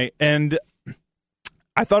last night, and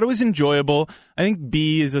I thought it was enjoyable. I think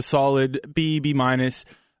B is a solid B minus.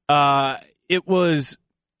 It was,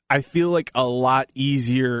 I feel like, a lot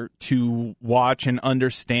easier to watch and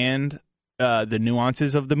understand the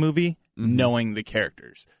nuances of the movie, knowing the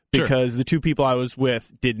characters. Sure. Because the two people I was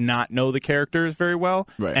with did not know the characters very well,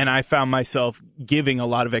 Right. and I found myself giving a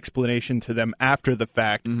lot of explanation to them after the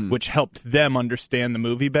fact, which helped them understand the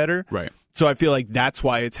movie better. Right. So I feel like that's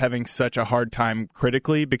why it's having such a hard time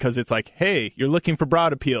critically, because it's like, hey, you're looking for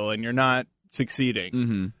broad appeal and you're not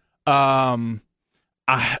succeeding. Not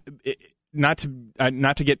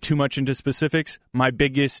to get too much into specifics, my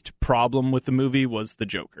biggest problem with the movie was the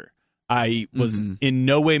Joker. I was in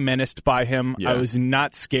no way menaced by him. Yeah. I was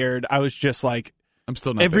not scared. I was just like, I'm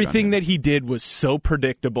still not everything that he did was so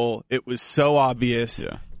predictable. It was so obvious.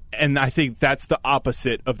 Yeah. And I think that's the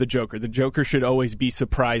opposite of the Joker. The Joker should always be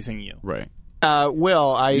surprising you. Right.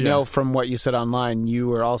 Will, I know from what you said online, you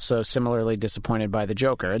were also similarly disappointed by the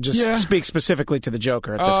Joker. Just speak specifically to the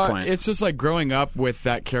Joker at this point. It's just like growing up with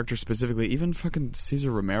that character specifically, even fucking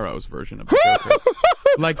Cesar Romero's version of the Joker.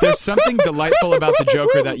 Like, there's something delightful about the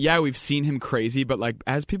Joker that, we've seen him crazy, but like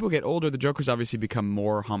as people get older, the Joker's obviously become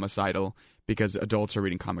more homicidal because adults are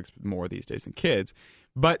reading comics more these days than kids.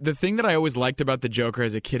 But the thing that I always liked about the Joker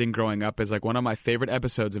as a kid and growing up is like one of my favorite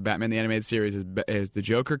episodes of Batman the Animated Series is the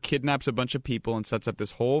Joker kidnaps a bunch of people and sets up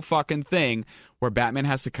this whole fucking thing where Batman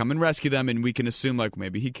has to come and rescue them, and we can assume like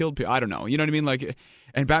maybe he killed people. I don't know. You know what I mean? Like,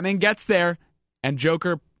 and Batman gets there and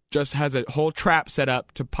Joker just has a whole trap set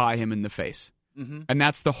up to pie him in the face. And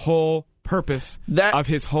that's the whole purpose of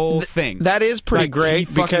his whole thing. That is pretty great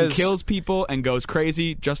he because fucking kills people and goes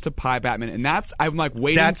crazy just to pie Batman, and I'm like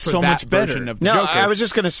waiting That's for so that much better. version of the No, Joker. I was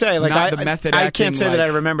just going to say, like, Not the method I acting, can't say that I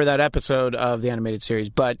like- remember that episode of the animated series,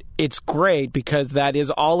 but it's great because that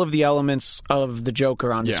is all of the elements of the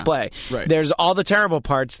Joker on display. Right. There's all the terrible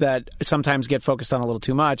parts that sometimes get focused on a little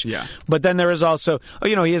too much. Yeah. But then there is also,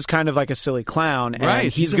 he is kind of like a silly clown, and Right,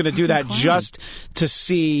 he's he's a going to do that fucking clown. just to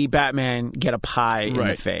see Batman get a pie in the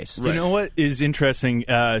Right. face. You know what is interesting?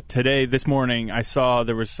 This morning, I saw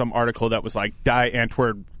there was some article that was like, Die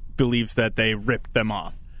Antwoord believes that they ripped them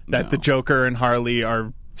off. That the Joker and Harley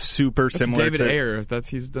are super That's similar David to... Ayer.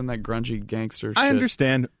 He's done that grungy gangster I shit.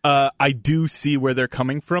 understand. I do see where they're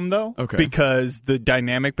coming from, though. Okay. Because the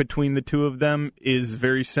dynamic between the two of them is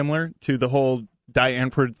very similar to the whole Die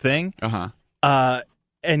Antwoord thing.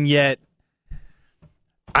 And yet...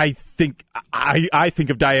 I think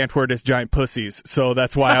of Die Antwoord as giant pussies, so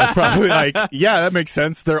that's why I was probably like, yeah, that makes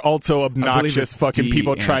sense. They're also obnoxious fucking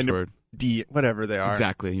people trying to whatever they are.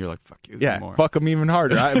 Exactly. You're like, fuck you. Yeah, more. fuck them even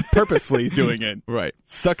harder. I'm purposefully doing it. Right.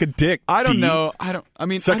 Suck a dick. I don't D. know.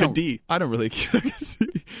 Suck a D. I don't really.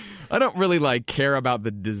 I don't really like care about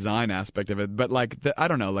the design aspect of it, but like I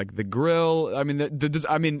don't know, like the grill. I mean, the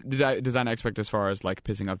design aspect as far as like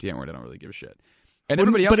pissing off the N-word, I don't really give a shit. And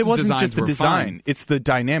everybody else's but it wasn't designs just the were design; fine. it's the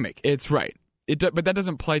dynamic. It's right. But that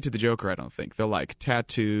doesn't play to the Joker, I don't think. The like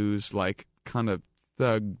tattoos, like kind of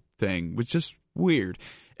thug thing was just weird.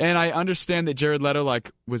 And I understand that Jared Leto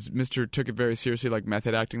took it very seriously, like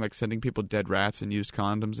method acting, like sending people dead rats and used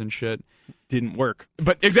condoms and shit. Didn't work.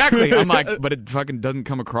 But exactly, I'm like, but it fucking doesn't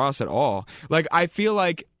come across at all. Like I feel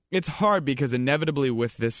like it's hard because inevitably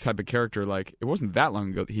with this type of character, like it wasn't that long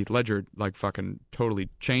ago that Heath Ledger like fucking totally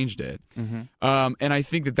changed it. And I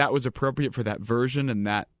think that was appropriate for that version and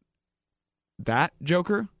that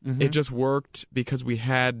Joker. It just worked because we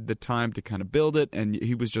had the time to kind of build it, and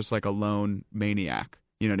he was just like a lone maniac.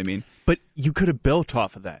 You know what I mean? But you could have built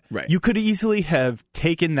off of that. Right. You could easily have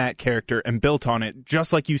taken that character and built on it,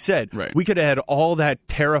 just like you said. Right. We could have had all that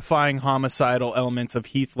terrifying homicidal elements of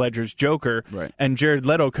Heath Ledger's Joker, Right. and Jared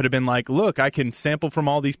Leto could have been like, look, I can sample from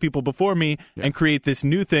all these people before me and create this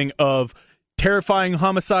new thing of terrifying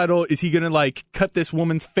homicidal. Is he going to like cut this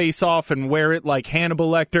woman's face off and wear it like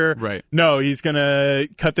Hannibal Lecter? Right. No, he's going to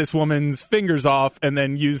cut this woman's fingers off and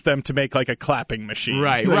then use them to make like a clapping machine.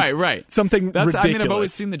 Right, Like, right. Something ridiculous. I mean, I've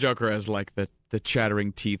always seen the Joker as like the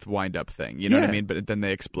chattering teeth wind up thing. You know what I mean? But then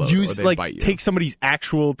they explode or they bite you. Take somebody's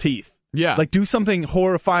actual teeth. Yeah. Like do something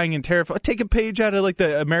horrifying and terrifying. Take a page out of like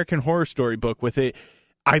the American Horror Story book with it.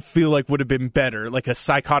 I feel like would have been better. Like a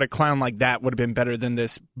psychotic clown like that would have been better than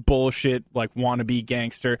this bullshit like wannabe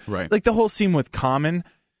gangster. Right. Like the whole scene with Common.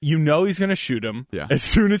 You know he's going to shoot him as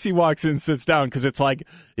soon as he walks in and sits down because it's like,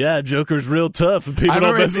 yeah, Joker's real tough and people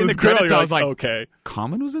don't mess with his girl. I was like, okay.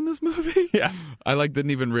 Common was in this movie? Yeah. I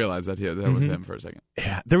didn't even realize that was him for a second.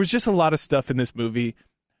 Yeah, there was just a lot of stuff in this movie.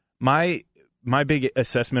 My big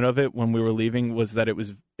assessment of it when we were leaving was that it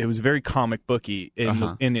was very comic booky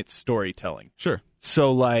in its storytelling. Sure.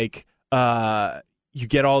 So like you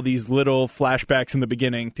get all these little flashbacks in the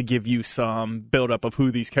beginning to give you some buildup of who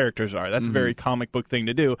these characters are. That's a very comic book thing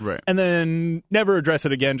to do. Right. And then never address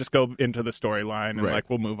it again. Just go into the storyline and like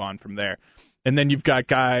we'll move on from there. And then you've got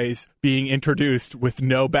guys being introduced with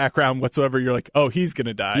no background whatsoever. You're like, oh, he's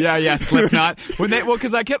gonna die. Yeah, Slipknot.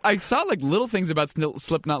 Because I saw like little things about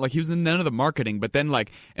Slipknot, like he was in none of the marketing, but then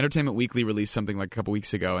like Entertainment Weekly released something like a couple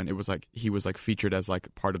weeks ago, and it was like he was like featured as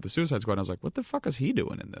like part of the Suicide Squad. And I was like, what the fuck is he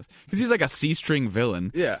doing in this? Because he's like a C-string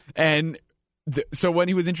villain. Yeah. And so when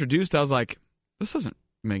he was introduced, I was like, this doesn't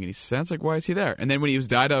make any sense. Like, why is he there? And then when he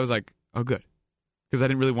died, I was like, oh, good. Because I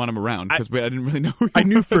didn't really want him around, because I didn't really know who he I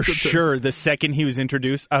knew was for at the- sure the second he was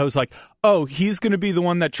introduced, I was like, oh, he's going to be the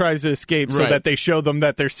one that tries to escape so Right. that they show them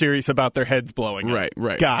that they're serious about their heads blowing up.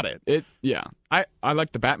 Right. Got it. Yeah. I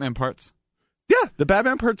like the Batman parts. Yeah, the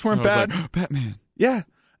Batman parts weren't I was bad. like, oh, Batman. Yeah.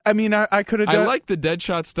 I mean, I could have done... I like the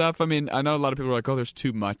Deadshot stuff. I mean, I know a lot of people are like, oh, there's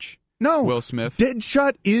too much. No. Will Smith.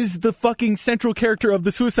 Deadshot is the fucking central character of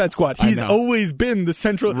the Suicide Squad. I He's know. always been the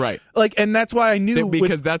central... Right. Like, and that's why I knew...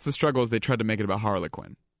 Because that's the struggle, is they tried to make it about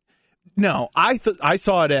Harlequin. No, I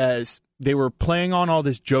saw it as they were playing on all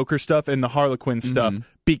this Joker stuff and the Harlequin stuff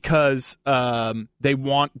because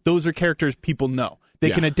those are characters people know. They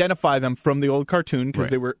can identify them from the old cartoon because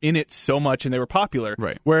they were in it so much and they were popular.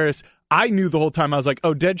 Right. Whereas I knew the whole time, I was like,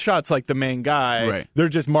 oh, Deadshot's like the main guy. Right. They're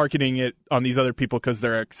just marketing it on these other people because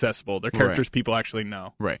they're accessible. They're characters people actually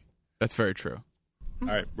know. Right. That's very true. All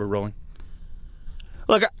right, we're rolling.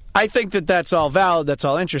 Look, I think that that's all valid, that's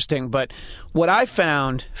all interesting, but what I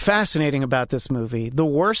found fascinating about this movie, the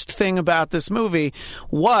worst thing about this movie,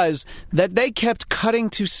 was that they kept cutting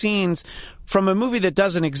to scenes from a movie that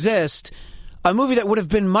doesn't exist, a movie that would have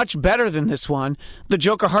been much better than this one, the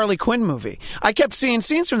Joker Harley Quinn movie. I kept seeing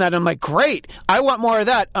scenes from that, and I'm like, great, I want more of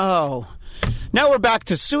that. Oh, now we're back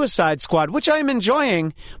to Suicide Squad, which I'm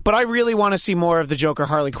enjoying, but I really want to see more of the Joker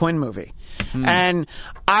Harley Quinn movie. And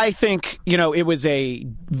I think, it was a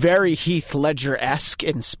very Heath Ledger-esque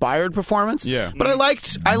inspired performance. Yeah. But I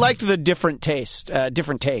liked the different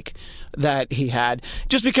take that he had,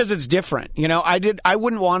 just because it's different. I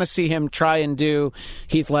wouldn't want to see him try and do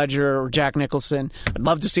Heath Ledger or Jack Nicholson. I'd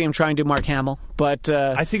love to see him try and do Mark Hamill, but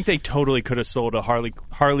I think they totally could have sold a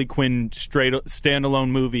Harley Quinn straight standalone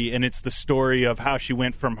movie, and it's the story of how she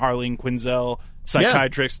went from Harleen Quinzel,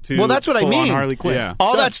 psychiatrist, to that's what I mean. Harley Quinn. Yeah.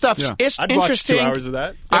 all that stuff's I'd interesting. watch 2 hours of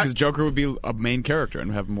that. Because Joker would be a main character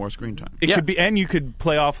and have more screen time. It could be, and you could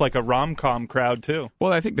play off like a rom-com crowd too.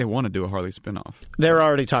 Well, I think they want to do a Harley spinoff. They're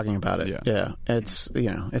already talking about it. Yeah. It's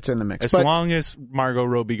it's in the mix. As long as Margot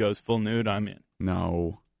Robbie goes full nude, I'm in.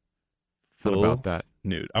 No. Full Not about that.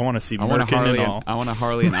 nude. I want to see I want a Merkin Harley. and all. I want a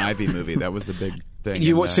Harley and Ivy movie. That was the big thing.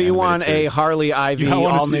 you want a Harley Ivy Yeah, I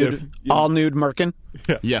wanna all see nude it. Yeah. all nude Merkin?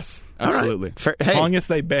 Yes, All right. absolutely. Hey, As long as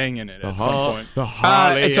they bang in it at some point. The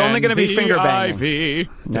Harley it's only and gonna be the finger banging. Ivy.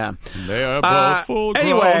 yeah. They are both full grown.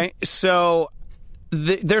 Anyway, so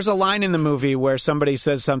there's a line in the movie where somebody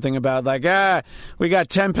says something about like, we got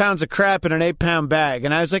 10 pounds of crap in an 8-pound bag.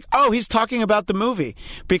 And I was like, oh, he's talking about the movie,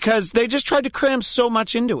 because they just tried to cram so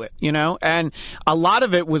much into it, and a lot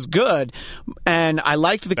of it was good. And I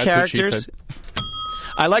liked the That's what she characters. said.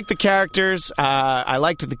 I liked the characters. I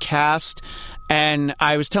liked the cast. And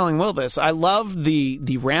I was telling Will this. I love the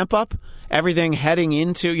ramp up. Everything heading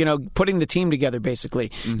into, putting the team together,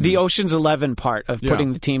 basically. The Ocean's 11 part of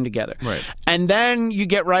putting the team together. Right. And then you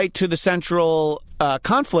get right to the central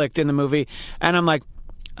conflict in the movie, and I'm like,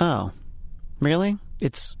 oh, really?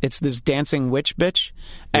 It's this dancing witch bitch,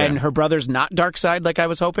 and her brother's not Darkseid like I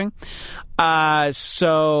was hoping.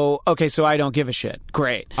 So I don't give a shit.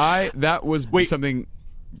 Great. That was something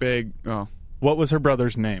big. Oh, What was her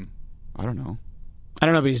brother's name? I don't know. I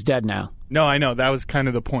don't know, but he's dead now. No, I know. That was kind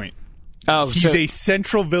of the point. Oh, He's a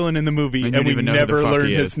central villain in the movie, And and we you don't even know who the never fuck learned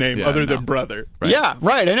he his is. name Yeah, other no. than brother. Right. Yeah,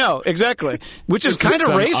 right. I know exactly, which is kind of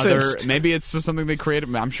Some racist. other- maybe it's just something they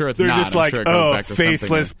created. I'm sure it's They're not. just I'm like, sure it goes back to something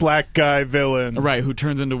faceless black guy villain. right? Who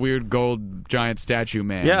turns into weird gold giant statue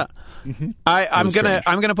man? Yeah. I'm was gonna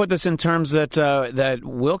strange. put this in terms that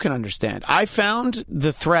Will can understand. I found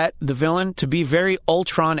the threat, the villain, to be very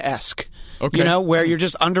Ultron-esque. Okay. Where you're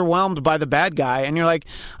just underwhelmed by the bad guy, and you're like,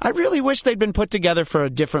 I really wish they'd been put together for a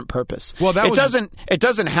different purpose. Well, it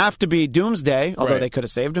doesn't have to be Doomsday, although Right. they could have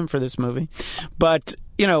saved him for this movie. But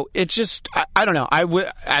it's just I don't know. I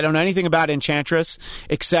don't know anything about Enchantress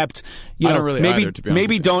except I don't really maybe either, to be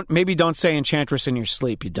honest maybe don't say Enchantress in your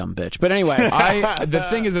sleep, you dumb bitch. But anyway, The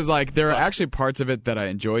thing is like there are actually parts of it that I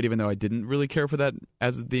enjoyed, even though I didn't really care for that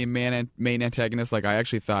as the main antagonist. Like I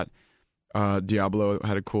actually thought Diablo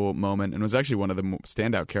had a cool moment and was actually one of the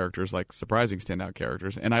standout characters, like surprising standout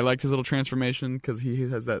characters. And I liked his little transformation because he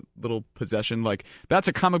has that little possession. Like that's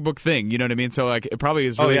a comic book thing, you know what I mean? So like it probably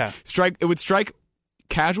is really it would strike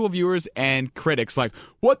casual viewers and critics like,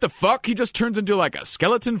 what the fuck? He just turns into like a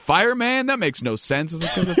skeleton fireman? That makes no sense. It's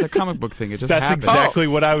because it's a comic book thing. It just That's happens. exactly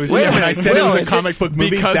what I was Wait a saying. When I minute, said Will, it was is a comic book movie,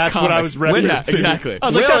 because that's what I was referencing. Yeah, exactly. I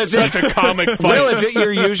was like, Will, that's is it- such a comic fight. Will, is it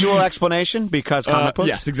your usual explanation? Because comic books?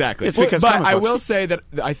 Yes, exactly. It's because but comic I books. will say that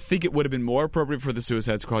I think it would have been more appropriate for the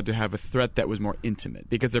Suicide Squad to have a threat that was more intimate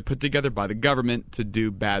because they're put together by the government to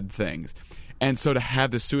do bad things. And so to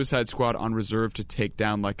have the Suicide Squad on reserve to take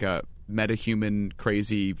down like a metahuman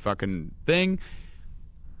crazy fucking thing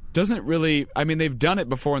doesn't really. I mean, they've done it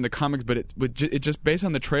before in the comics, but it just based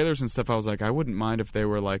on the trailers and stuff. I was like, I wouldn't mind if they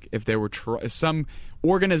were some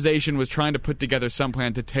organization was trying to put together some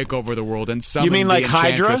plan to take over the world and summon You mean the like Hydra?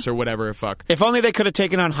 Enchantress or whatever. Fuck. If only they could have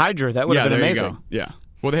taken on Hydra, that would have been there amazing. You go. Yeah.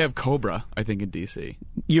 Well, they have Cobra, I think, in DC.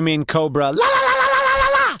 You mean Cobra? La la la la la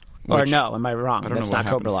la la. Or Which- no? Am I wrong? I don't That's know what not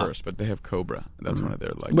happened Cobra Law. first, but they have Cobra. That's one of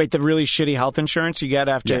their like. Wait, the really shitty health insurance you get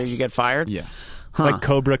after Yes. you get fired? Yeah. Like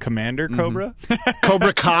Cobra Commander Cobra?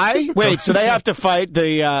 Cobra Kai? Wait, so they have to fight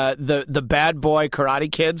the bad boy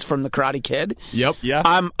karate kids from the Karate Kid? Yep. Yeah.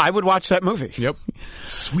 I would watch that movie. Yep.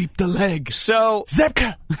 Sweep the leg. So,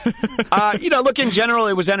 Zepka! look, in general,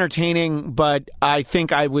 it was entertaining, but I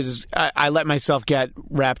think I let myself get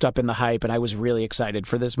wrapped up in the hype, and I was really excited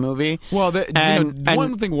for this movie. Well, And-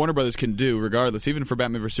 one thing Warner Brothers can do, regardless, even for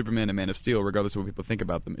Batman vs Superman and Man of Steel, regardless of what people think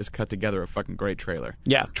about them, is cut together a fucking great trailer.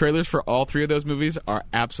 Yeah. Trailers for all three of those movies movies are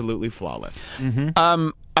absolutely flawless.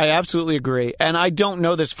 I absolutely agree. And I don't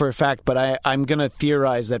know this for a fact, but I'm going to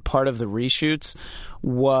theorize that part of the reshoots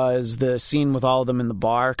was the scene with all of them in the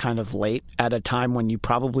bar kind of late at a time when you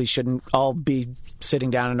probably shouldn't all be sitting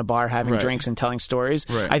down in a bar having drinks and telling stories.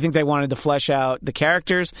 Right. I think they wanted to flesh out the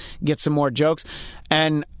characters, get some more jokes.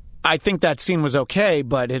 And I think that scene was okay,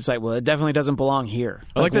 but it's like, well, it definitely doesn't belong here.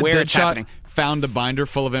 I like that where it's Deadshot happening. found a binder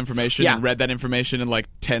full of information Yeah. and read that information in like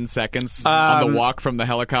 10 seconds on the walk from the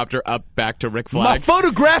helicopter up back to Rick Flag. My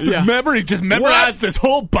photographic memory just memorized this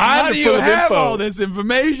whole binder How do you full of have info. all this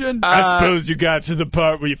information? I suppose you got to the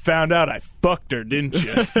part where you found out I fucked her, didn't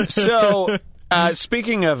you? So,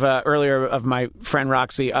 speaking of earlier of my friend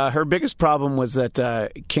Roxy, her biggest problem was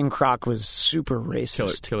that King Croc was super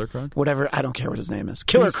racist. Killer Croc? Whatever, I don't care what his name is.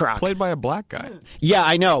 Killer Croc. Played by a black guy. Yeah,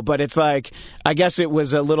 I know, but it's like, I guess it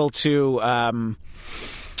was a little too,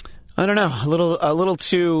 I don't know, a little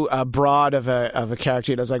too broad of a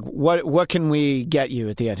character. It was like, what can we get you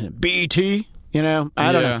at the end? BET? You know,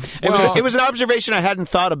 I don't know. It was an observation I hadn't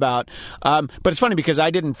thought about. But it's funny because I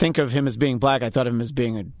didn't think of him as being black. I thought of him as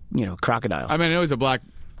being a crocodile. I mean, I know he's a black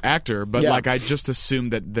actor, but Yeah. like I just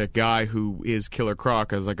assumed that the guy who is Killer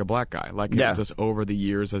Croc is like a black guy. Like it was just over the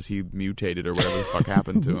years as he mutated or whatever the fuck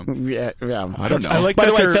happened to him. Yeah. I don't know. I like By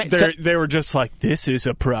that the way, they were just like, this is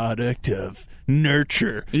a product of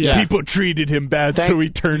nurture. Yeah. People treated him bad, so he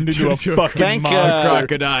turned into a fucking Thank, monster.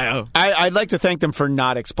 Crocodile. I'd like to thank them for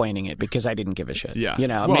not explaining it because I didn't give a shit. Yeah. You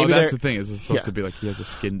know, well, maybe that's they're- the thing is it's supposed Yeah. to be like he has a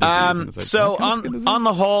skin disease. And it's like, So what kind of skin disease? on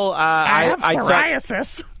the whole, I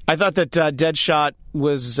psoriasis. I thought that Deadshot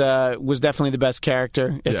was definitely the best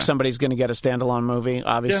character. If Yeah. somebody's going to get a standalone movie,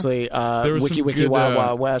 obviously, there was Wiki some Wiki good, Wild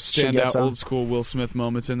Wild West should get standout some. old school Will Smith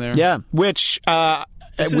moments in there. Yeah, which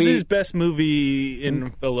This is his best movie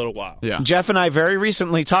in a little while. Yeah. Jeff and I very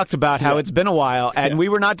recently talked about how it's been a while, and we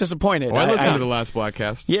were not disappointed. Well, I listened to the last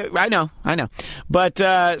Bladtcast. Yeah, I know.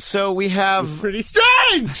 But so we have, Pretty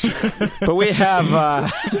strange. but we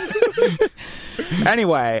have.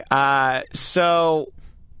 Anyway, so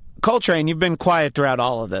Coltrane, you've been quiet throughout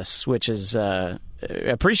all of this, which is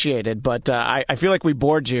appreciated, but I feel like we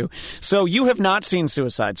bored you. So you have not seen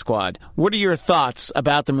Suicide Squad. What are your thoughts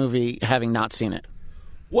about the movie, having not seen it?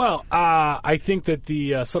 Well, I think that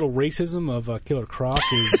the subtle racism of Killer Croc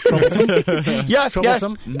is troublesome.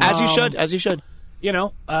 Troublesome. As you should. You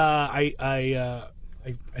know, I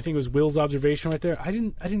think it was Will's observation right there. I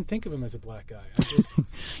didn't think of him as a black guy. I just,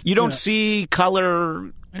 You don't see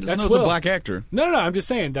color. I just That's know it's a Will. black actor. no. I'm just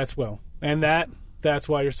saying that's Will, and that's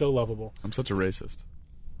why you're so lovable. I'm such a racist.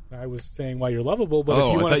 I was saying why you're lovable, but Oh, if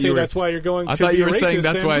you I want thought to say you were- that's why you're going I to thought be you were racist, saying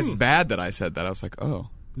that's then, why it's bad that I said that. I was like, oh.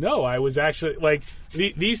 No, I was actually like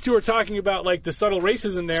these two are talking about like the subtle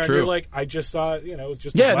racism there, and true. you're like, I just saw it was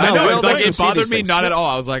just Yeah, a black no, I know, Will it's like, doesn't it see bothered these me things. not at all.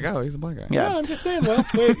 I was like, oh, he's a black guy. Yeah. No, I'm just saying. Well,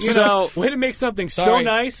 way to make something so Sorry.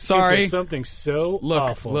 nice Sorry. into something so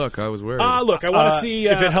awful. Look, I was worried. Look, I want to see.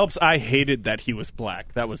 if it helps, I hated that he was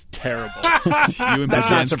black. That was terrible. You and That's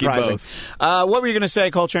not Basinski surprising. both. What were you going to say,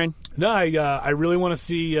 Coltrane? No, I really want to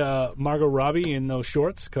see Margot Robbie in those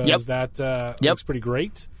shorts because that looks pretty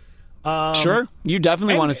great. Sure. You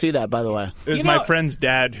definitely and- want to see that, by the way. It was You know- my friend's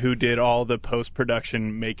dad who did all the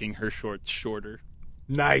post-production making her shorts shorter.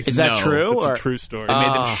 Nice. Is that No, true? It's or- a true story. It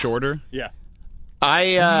made them shorter. Yeah.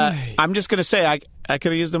 I'm just going to say I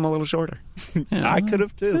could have used them a little shorter. I could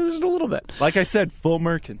have too. Just a little bit. Like I said, full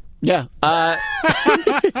merkin. Yeah.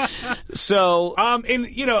 So and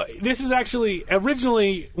this is actually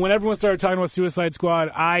originally when everyone started talking about Suicide Squad,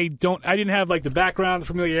 I didn't have like the background, the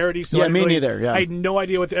familiarity, so Yeah, I me really- neither, yeah. I had no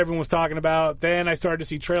idea what everyone was talking about. Then I started to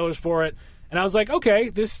see trailers for it, and I was like, okay,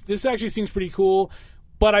 this actually seems pretty cool.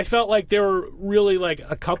 But I felt like there were really like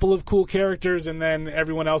a couple of cool characters, and then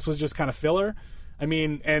everyone else was just kind of filler. I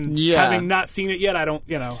mean, and Yeah. having not seen it yet, I don't,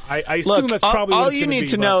 I assume look, that's probably what all it's you gonna need be,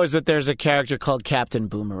 to but- know is that there's a character called Captain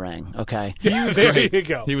Boomerang. Okay. there you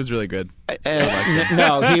go. He was really good.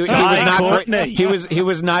 No, he was not Courtney. great. He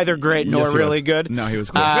was neither great nor Yes, he really was. good. No, he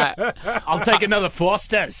was cool. I'll take another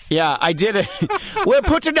Foster's. Yeah, I did it. We'll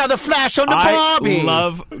put another flash on the I Barbie.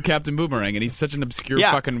 love Captain Boomerang, and he's such an obscure,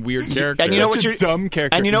 Yeah. fucking weird character. And you know Such what a you're dumb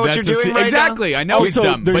character. And you know what That's you're doing right exactly. I know Oh, he's so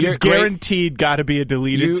dumb, but there's he's great. guaranteed got to be a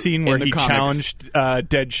deleted You- scene where in the he comics. challenged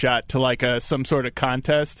Deadshot to like some sort of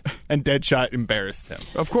contest, and Deadshot embarrassed him.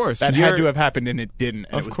 Of course. That You're- had to have happened, and it didn't.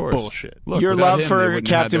 And Of it was course. bullshit. Look, Your without love him, they for wouldn't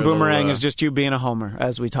have had Captain their little, Boomerang is just you being a homer,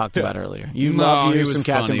 as we talked about earlier. You No, love he you was some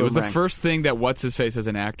Captain funny. It was the Boomerang. first thing that what's-his-face as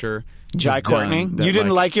an actor Jai Courtney. You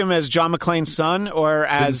didn't like him as John McClane's son or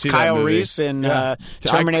as Kyle Reese in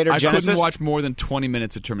Terminator Genesis? I couldn't watch more than 20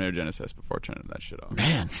 minutes of Terminator Genesis before turning that shit off.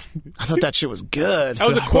 Man, I thought that shit was good. That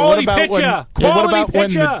was a quality picture. What about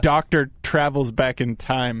when the Doctor travels back in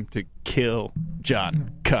time to kill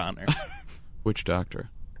John Connor? Which Doctor?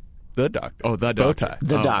 The Doctor. Oh, the Doctor.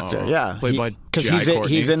 The Doctor, yeah. Played by because Jai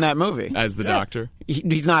Courtney he's in that movie. As the Doctor?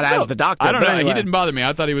 He's not as the Doctor. I don't know. Anyway. He didn't bother me.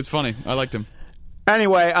 I thought he was funny. I liked him.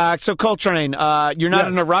 Anyway, so Coltrane, you're not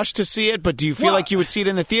in a rush to see it, but do you feel like you would see it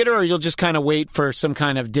in the theater, or you'll just kind of wait for some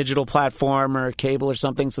kind of digital platform or cable or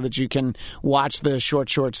something so that you can watch the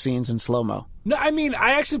short scenes in slow-mo? No, I mean,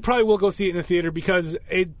 I actually probably will go see it in the theater because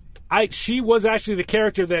she was actually the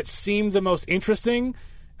character that seemed the most interesting.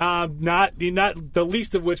 Not the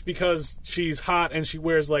least of which because she's hot and she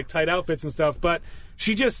wears like tight outfits and stuff, but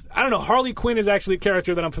she just, I don't know, Harley Quinn is actually a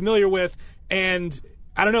character that I'm familiar with, and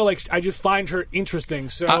I don't know, like I just find her interesting.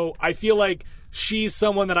 So I feel like she's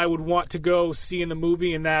someone that I would want to go see in the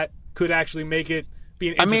movie, and that could actually make it be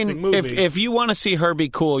an interesting movie. If you want to see her be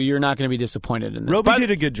cool, you're not going to be disappointed in this. Roby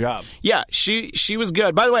did a good job. Yeah, she was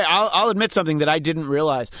good. By the way, I'll admit something that I didn't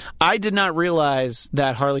realize. I did not realize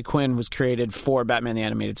that Harley Quinn was created for Batman the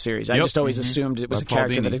Animated Series. I just always assumed it was a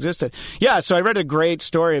character that existed. Yeah, so I read a great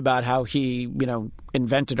story about how he,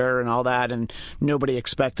 invented her and all that, and nobody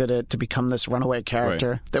expected it to become this runaway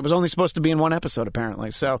character that was only supposed to be in one episode,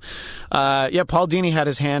 apparently. So, Paul Dini had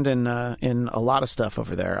his hand in a lot of stuff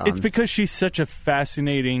over there. It's because she's such a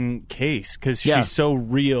fascinating case, because she's so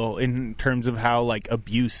real in terms of how like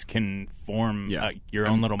abuse can form your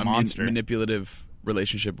own little monster. Manipulative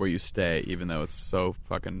relationship where you stay, even though it's so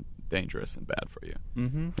fucking dangerous and bad for you.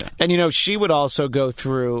 Mm-hmm. Yeah. And, she would also go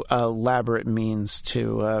through elaborate means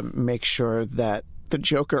to make sure that the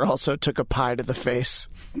Joker also took a pie to the face.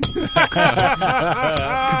 Could barely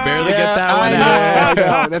get that one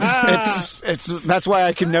out. That's why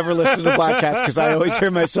I can never listen to the Bladtcast, because I always hear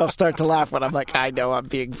myself start to laugh when I'm like, I know I'm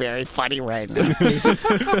being very funny right now.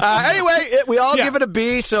 Anyway, we all give it a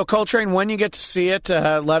B. So Coltrane, when you get to see it,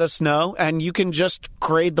 let us know, and you can just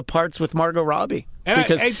grade the parts with Margot Robbie. And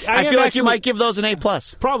because I feel like you might give those an A+.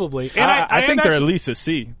 Probably. And I think they're at least a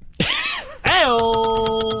C.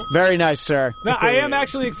 Very nice, sir. Now, I am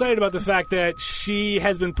actually excited about the fact that she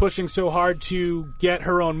has been pushing so hard to get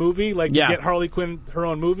her own movie, to get Harley Quinn her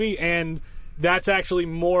own movie, and that's actually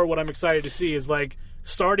more what I'm excited to see is like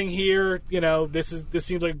starting here. This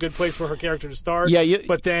seems like a good place for her character to start. Yeah,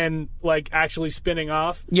 but then like actually spinning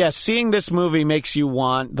off. Yeah, seeing this movie makes you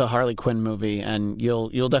want the Harley Quinn movie, and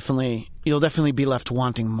you'll definitely be left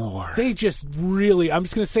wanting more. They just really, I'm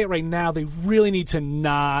just going to say it right now, they really need to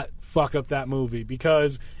not fuck up that movie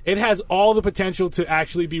because it has all the potential to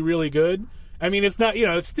actually be really good. I mean, it's not,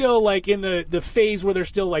 it's still like in the phase where they're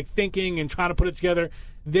still like thinking and trying to put it together.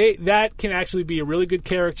 That can actually be a really good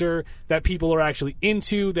character that people are actually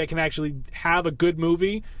into, that can actually have a good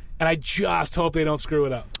movie, and I just hope they don't screw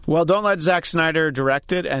it up. Well, don't let Zack Snyder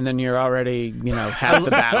direct it, and then you're already, half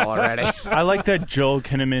the battle already. I like that Joel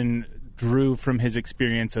Kinnaman drew from his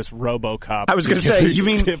experience as RoboCop. I was going to say, you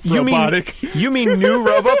mean new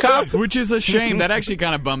RoboCop? Which is a shame. That actually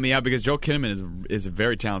kind of bummed me out because Joel Kinnaman is a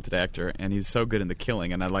very talented actor and he's so good in The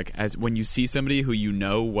Killing. And I like when you see somebody who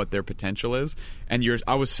what their potential is, and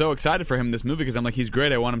I was so excited for him in this movie because I'm like, he's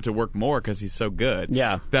great. I want him to work more because he's so good.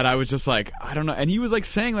 Yeah. That I was just like, I don't know. And he was like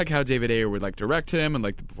saying like how David Ayer would like direct him and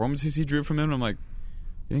like the performances he drew from him. And I'm like,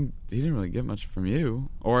 he didn't really get much from you,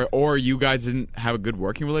 or you guys didn't have a good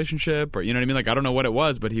working relationship, or you know what I mean. Like I don't know what it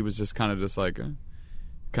was, but he was just kind of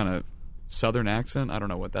kind of Southern accent. I don't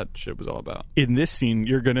know what that shit was all about. In this scene,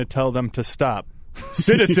 you're going to tell them to stop.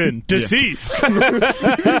 Citizen deceased.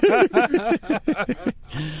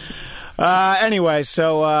 Anyway,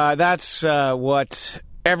 so that's what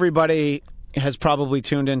everybody has probably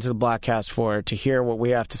tuned into the Bladtcast for, to hear what we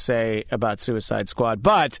have to say about Suicide Squad.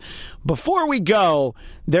 But before we go,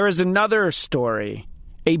 there is another story,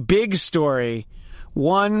 a big story,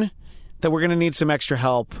 one that we're going to need some extra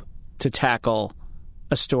help to tackle,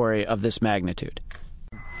 a story of this magnitude.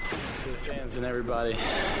 To the fans and everybody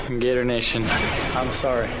in Gator Nation, I'm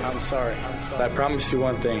sorry. But I promise you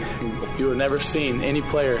one thing. You have never seen any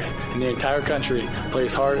player in the entire country play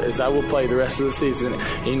as hard as I will play the rest of the season.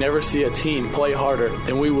 And you never see a team play harder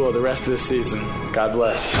than we will the rest of the season. God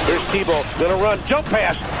bless. Here's Tebow, gonna run, jump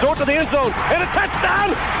pass, throw it to the end zone, and a touchdown!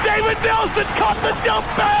 David Nelson caught the jump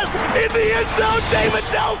pass in the end zone. David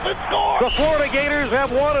Nelson scores! The Florida Gators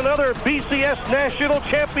have won another BCS National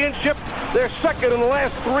Championship. They're second in the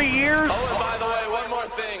last 3 years. Oh, and by the way, one more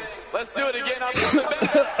thing. Let's do it again. I'm coming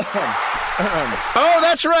back. Oh,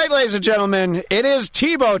 that's right, ladies and gentlemen. It is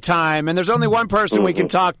Tebow time, and there's only one person we can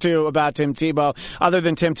talk to about Tim Tebow, other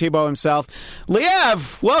than Tim Tebow himself.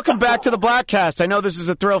 Liev, welcome back to the Bladtcast. I know this is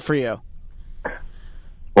a thrill for you.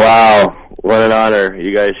 Wow, what an honor.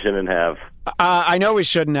 You guys shouldn't have. I know we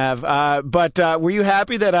shouldn't have, but were you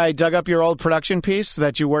happy that I dug up your old production piece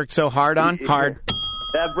that you worked so hard on?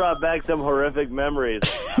 That brought back some horrific memories,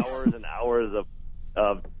 hours and hours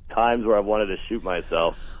of times where I've wanted to shoot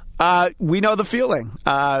myself. We know the feeling,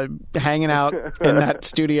 hanging out in that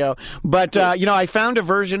studio. But, I found a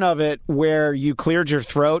version of it where you cleared your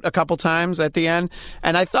throat a couple times at the end.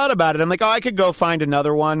 And I thought about it. I'm like, I could go find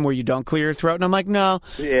another one where you don't clear your throat. And I'm like, no,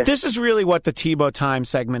 This is really what the Tebow Time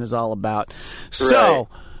segment is all about. So,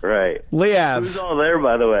 right. Liev. Who's all there,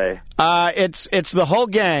 by the way? It's the whole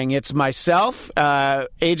gang. It's myself,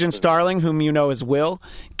 Agent Starling, whom you know as Will,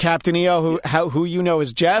 Captain EO, who you know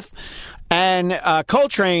as Jeff, and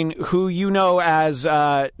Coltrane, who you know as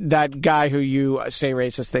that guy who you say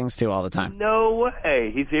racist things to all the time. No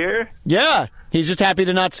way. He's here? Yeah. He's just happy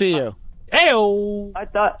to not see you. Ayo! I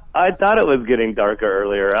thought it was getting darker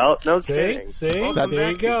earlier out. No kidding. See?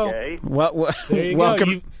 There you go. There you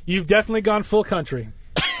welcome. go. You've definitely gone full country.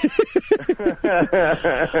 All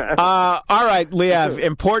right, Liev,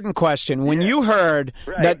 important question. When you heard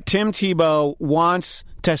that Tim Tebow wants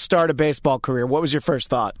to start a baseball career, what was your first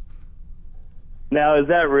thought? Now, is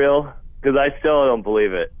that real? Because I still don't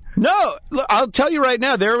believe it. No, look, I'll tell you right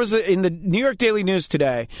now, there was in the New York Daily News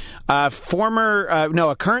today, a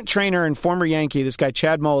current trainer and former Yankee, this guy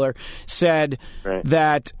Chad Moeller, said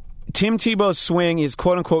that Tim Tebow's swing is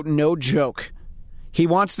quote-unquote no joke. He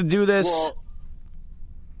wants to do this. Well,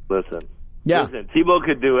 listen, Listen, Tebow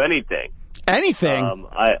could do anything. Anything?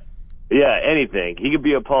 Anything. He could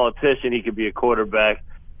be a politician. He could be a quarterback.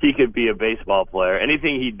 He could be a baseball player.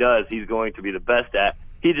 Anything he does, he's going to be the best at.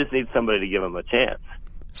 He just needs somebody to give him a chance.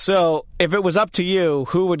 So, if it was up to you,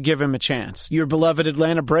 who would give him a chance? Your beloved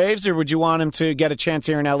Atlanta Braves, or would you want him to get a chance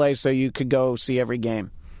here in L.A. so you could go see every game?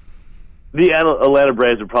 The Atlanta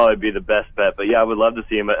Braves would probably be the best bet, but I would love to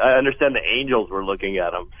see him. I understand the Angels were looking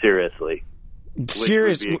at him seriously. Which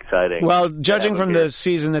would be exciting. Well, judging from the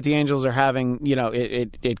season that the Angels are having,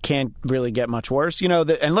 it can't really get much worse.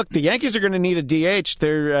 And look, the Yankees are going to need a DH.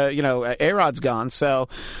 They're, A-Rod's gone, so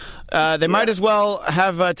they might as well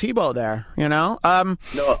have Tebow there. No, I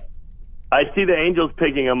see the Angels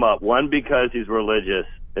picking him up. One, because he's religious,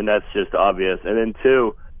 and that's just obvious, and then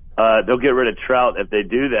two, they'll get rid of Trout if they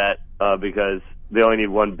do that because they only need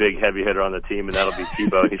one big heavy hitter on the team, and that'll be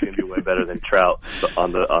Tebow. He's going to be way better than Trout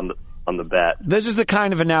on the bat. This is the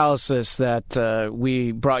kind of analysis that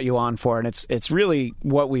we brought you on for, and it's really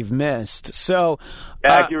what we've missed. So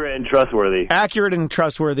accurate and trustworthy. Accurate and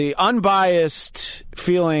trustworthy. Unbiased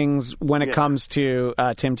feelings when it comes to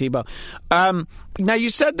Tim Tebow. Now, you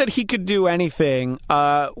said that he could do anything.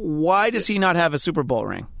 Why does he not have a Super Bowl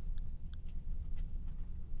ring?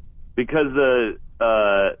 Because the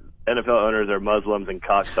NFL owners are Muslims and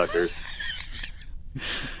cocksuckers.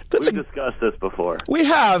 We've discussed this before. We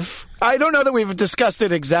have. I don't know that we've discussed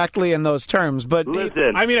it exactly in those terms, but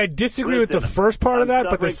listen. I disagree with the first part of that,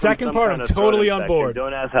 but the second part, I'm totally on board.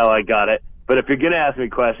 Don't ask how I got it, but if you're going to ask me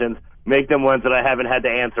questions, make them ones that I haven't had to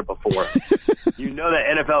answer before. You know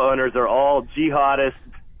that NFL owners are all jihadist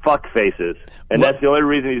fuck faces. And that's the only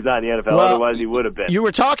reason he's not in the NFL. Otherwise, he would have been. You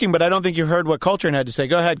were talking, but I don't think you heard what Coltrane had to say.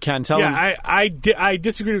 Go ahead, Ken. Tell him. I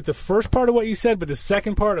disagreed with the first part of what you said, but the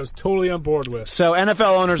second part I was totally on board with. So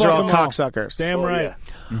NFL owners are all cocksuckers. Damn right.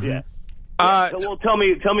 Yeah. Mm-hmm. Well, tell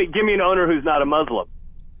me, give me an owner who's not a Muslim.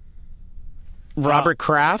 Robert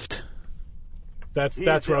Kraft. That's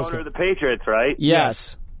where I was owner of the Patriots, right?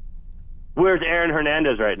 Yes. Where's Aaron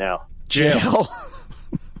Hernandez right now? Jail.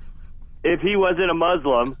 If he wasn't a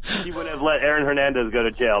Muslim, he wouldn't have let Aaron Hernandez go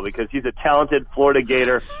to jail because he's a talented Florida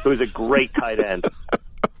Gator who's a great tight end.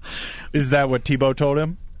 Is that what Tebow told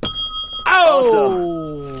him?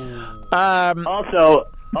 Oh! Also,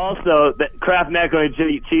 that Kraft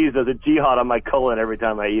macaroni cheese does a jihad on my colon every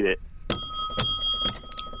time I eat it.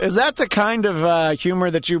 Is that the kind of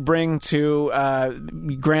humor that you bring to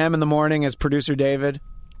Graham in the morning as producer David?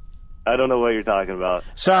 I don't know what you're talking about.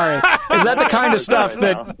 Sorry. Is that the kind of stuff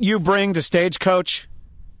that you bring to Stagecoach?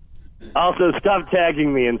 Also, stop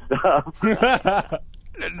tagging me and stuff.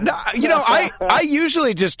 I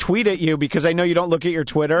usually just tweet at you because I know you don't look at your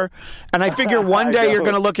Twitter. And I figure one day you're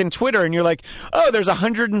going to look in Twitter and you're like, oh, there's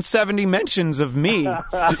 170 mentions of me.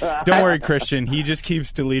 Don't worry, Christian. He just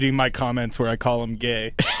keeps deleting my comments where I call him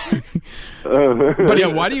gay.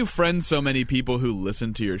 But why do you friend so many people who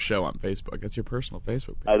listen to your show on Facebook? That's your personal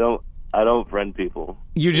Facebook page. I don't I don't friend people.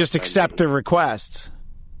 You just accept the requests.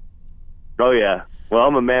 Oh, yeah. Well,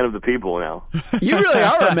 I'm a man of the people now. You really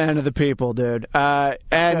are a man of the people, dude.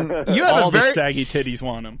 And you have all a very... the saggy titties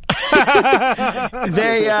want them.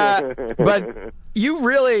 But you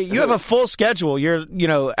have a full schedule. You're,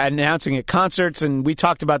 announcing at concerts, and we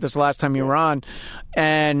talked about this last time you were on,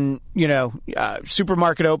 and,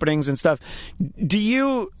 supermarket openings and stuff.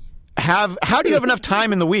 How do you have enough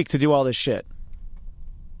time in the week to do all this shit?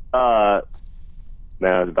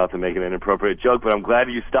 Man, I was about to make an inappropriate joke, but I'm glad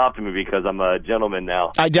you stopped me because I'm a gentleman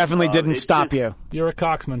now. I definitely didn't stop you. You're a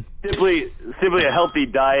coxman. Simply a healthy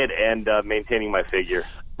diet and maintaining my figure.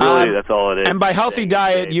 Really, that's all it is. And by healthy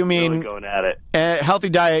diet, you mean really going at it. Healthy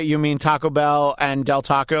diet, you mean Taco Bell and Del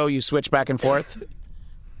Taco? You switch back and forth.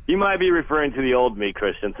 You might be referring to the old me,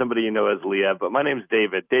 Christian, somebody you know as Liev, but my name's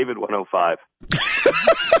David 105.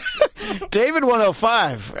 David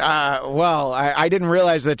 105. Well, I didn't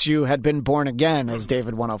realize that you had been born again as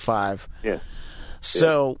David 105. Yeah.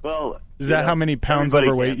 So, well, is that how many pounds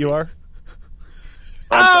overweight you are?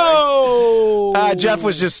 Jeff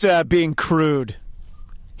was just being crude.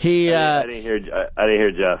 I didn't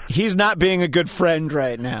hear Jeff. He's not being a good friend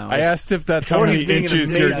right now. I asked if that's how many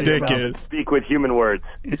inches your dick is. Speak with human words.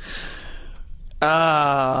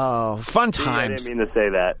 Oh, fun times. I didn't mean to say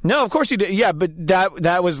that. No, of course you did. Yeah, but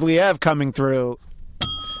that was Liev coming through,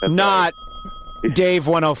 That's not right. Dave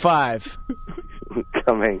 105.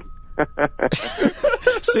 Coming.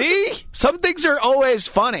 See? Some things are always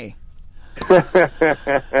funny. But,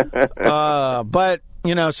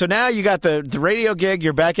 so now you got the radio gig,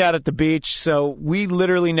 you're back out at the beach, so we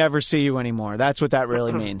literally never see you anymore. That's what that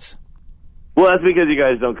really means. Well, that's because you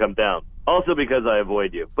guys don't come down. Also because I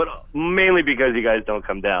avoid you, but mainly because you guys don't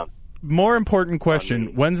come down. More important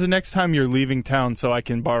question, when's the next time you're leaving town so I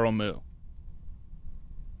can borrow Moo?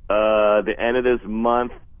 The end of this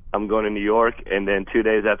month, I'm going to New York, and then 2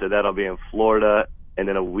 days after that, I'll be in Florida, and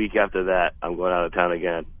then a week after that, I'm going out of town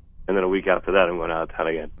again. And then a week after that, I'm going out of town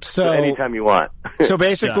again. So anytime you want. So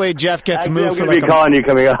basically, Jeff gets moved for like calling you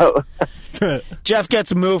coming out. Jeff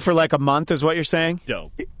gets moved for like a month, is what you're saying?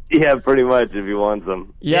 Dope. Yeah, pretty much, if he wants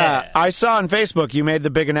them. Yeah, I saw on Facebook you made the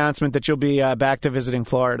big announcement that you'll be back to visiting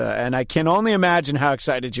Florida, and I can only imagine how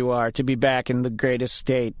excited you are to be back in the greatest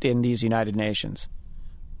state in these United Nations.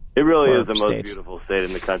 It really is the most beautiful state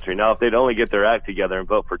in the country. Now, if they'd only get their act together and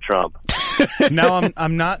vote for Trump. Now,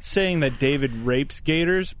 I'm not saying that David rapes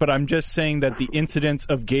gators, but I'm just saying that the incidents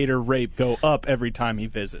of gator rape go up every time he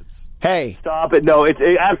visits. Hey. Stop it. No, it's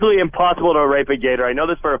absolutely impossible to rape a gator. I know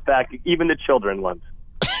this for a fact, even the children ones.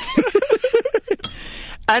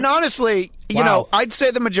 And honestly, I'd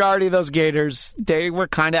say the majority of those gators, they were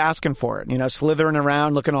kind of asking for it. Slithering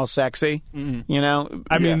around, looking all sexy. Mm-hmm.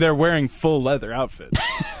 I mean, they're wearing full leather outfits.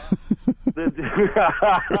 That's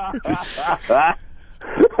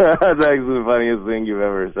actually the funniest thing you've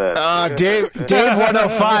ever said. Dave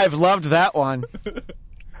 105 loved that one.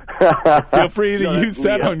 Feel free to use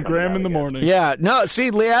that on Graham in the morning. Yeah, no,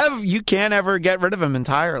 see, Liev, you can't ever get rid of him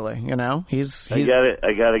entirely. He's I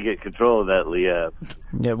got to get control of that Liev.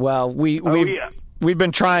 Yeah, well, we've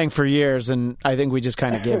been trying for years, and I think we just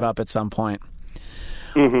kind of gave up at some point.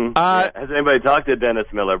 Mm-hmm. Has anybody talked to Dennis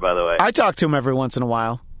Miller, by the way? I talk to him every once in a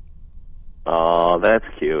while. Oh, that's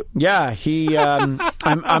cute. Yeah, he.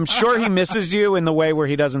 I'm sure he misses you in the way where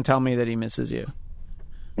he doesn't tell me that he misses you.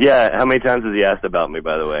 Yeah, how many times has he asked about me,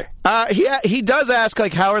 by the way? He does ask,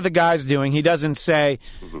 like, how are the guys doing? He doesn't say,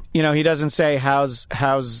 he doesn't say, how's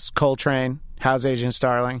Coltrane, how's Agent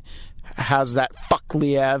Starling, how's that fuck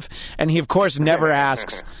Liev? And he, of course, never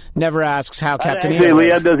asks how Captain EO is.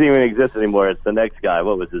 Liev doesn't even exist anymore. It's the next guy.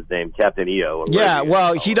 What was his name? Captain EO. Yeah,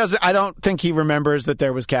 well, he doesn't. I don't think he remembers that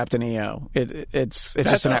there was Captain EO. It's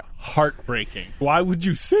That's just heartbreaking. Why would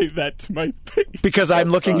you say that to my face? Because I'm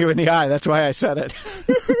looking you in the eye. That's why I said it.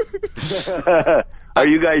 Are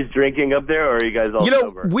you guys drinking up there, or are you guys all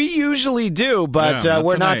sober? We usually do, but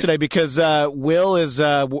we're not today because Will is,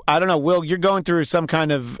 I don't know, Will, you're going through some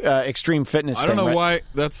kind of extreme fitness thing. I don't know right?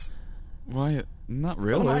 why, not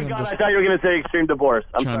really. Oh my God, I thought you were going to say extreme divorce.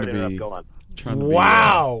 I'm sorry to interrupt. Go on.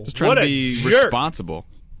 Wow. Just trying to be responsible.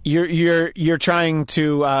 You're trying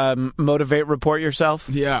to motivate, report yourself?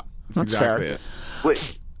 Yeah. That's exactly fair.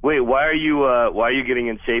 It. Wait, why are you getting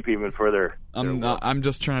in shape even further? I'm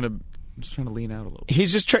just trying to lean out a little.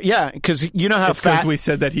 He's just because you know how it's fat. Because we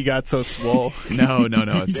said that he got so swole. No, it's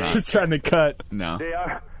not. He's just trying to cut. No.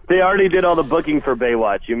 They already did all the booking for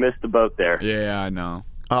Baywatch. You missed the boat there. Yeah, I know.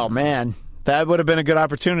 Oh man, that would have been a good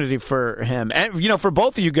opportunity for him, and for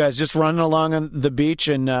both of you guys, just running along on the beach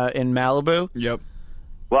in Malibu. Yep.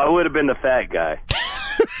 Well, I would have been the fat guy.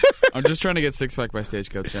 I'm just trying to get six-pack by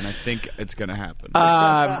Stagecoach, and I think it's going to happen.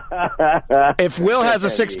 If Will has a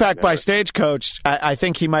six-pack by Stagecoach, I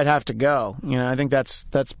think he might have to go. I think that's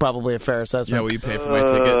probably a fair assessment. Yeah, will you pay for my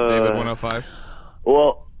ticket, David 105?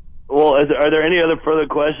 Well, are there any other further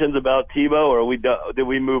questions about Tebow, or did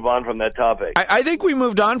we move on from that topic? I think we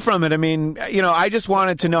moved on from it. I mean, I just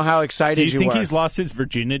wanted to know how excited you were. Do you think were. he's lost his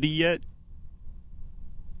virginity yet?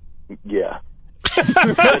 Yeah.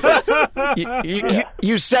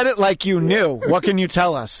 You said it like you knew. What can you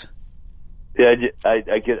tell us? Yeah,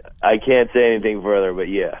 I can't say anything further, but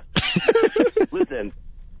yeah. Listen,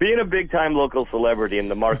 being a big-time local celebrity in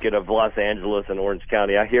the market of Los Angeles and Orange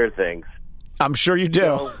County, I hear things. I'm sure you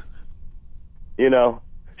do.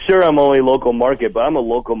 Sure, I'm only local market, but I'm a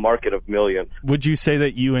local market of millions. Would you say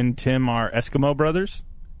that you and Tim are Eskimo brothers?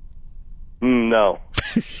 No.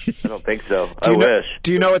 I don't think so. I wish.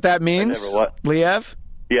 Do you know what that means, Liev?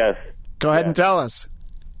 Yes. Go ahead and tell us.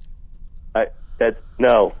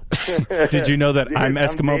 No. Did you know that I'm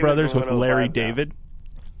Eskimo brothers with Larry David?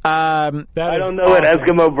 I don't know what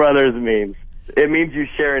Eskimo brothers means. It means you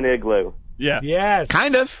share an igloo. Yeah. Yes.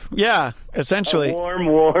 Kind of. Yeah, essentially. A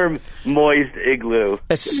warm, moist igloo.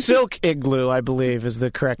 A silk igloo, I believe, is the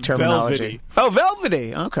correct terminology. Velvety. Oh,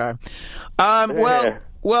 velvety. Okay.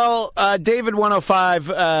 Well, David 105,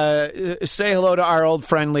 say hello to our old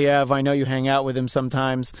friend Liev. I know you hang out with him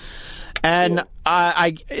sometimes. And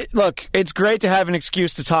look, it's great to have an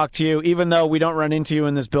excuse to talk to you, even though we don't run into you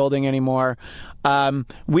in this building anymore.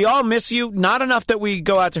 We all miss you, not enough that we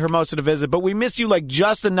go out to Hermosa to visit, but we miss you like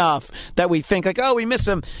just enough that we think like, oh, we miss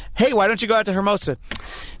him. Hey, why don't you go out to Hermosa?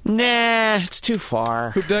 Nah, it's too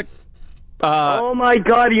far. Hoop deck. Oh my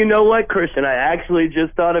God! You know what, Christian? I actually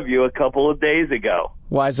just thought of you a couple of days ago.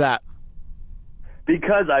 Why's that?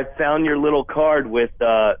 Because I found your little card with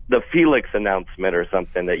the Felix announcement or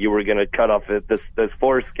something that you were going to cut off this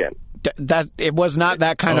foreskin. That it was not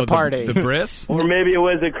that kind of party. The bris? Or maybe it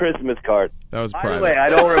was a Christmas card. That was private. Anyway, I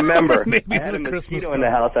don't remember. Maybe I it was had a a Christmas mosquito in the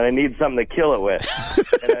house, and I need something to kill it with.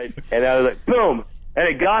 and I was like, boom! And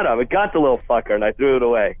it got him. It got the little fucker, and I threw it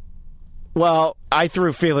away. Well, I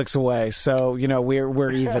threw Felix away, so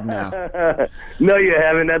we're even now. No, you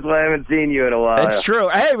haven't. That's why I haven't seen you in a while. It's true.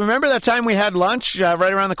 Hey, remember that time we had lunch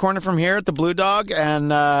right around the corner from here at the Blue Dog,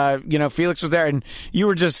 and Felix was there, and you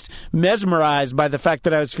were just mesmerized by the fact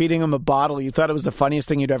that I was feeding him a bottle. You thought it was the funniest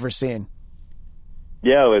thing you'd ever seen.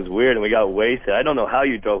 Yeah, it was weird, and we got wasted. I don't know how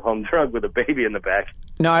you drove home drunk with a baby in the back.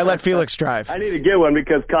 No, I let Felix drive. I need to get one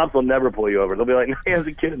because cops will never pull you over. They'll be like, no, he has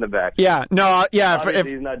a kid in the back. Yeah, no, yeah. If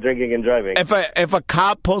he's not drinking and driving. If a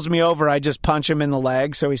cop pulls me over, I just punch him in the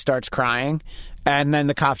leg so he starts crying, and then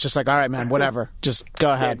the cop's just like, all right, man, whatever, just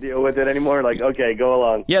go ahead. Can't deal with it anymore. Like, okay, go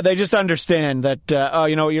along. Yeah, they just understand that.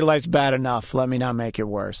 Your life's bad enough. Let me not make it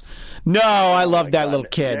worse. No, I love that little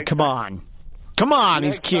kid. Come on. Come on,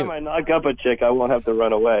 he's cute. Next time I knock up a chick, I won't have to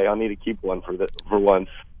run away. I'll need to keep one for once.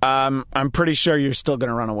 I'm pretty sure you're still going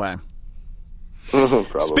to run away.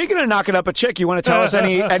 Probably. Speaking of knocking up a chick, you want to tell us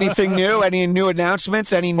anything new? Any new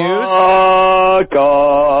announcements? Any news? Fuck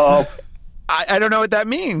off. I don't know what that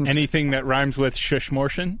means. Anything that rhymes with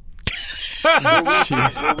shushmortion? Are we saying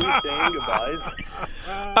goodbyes?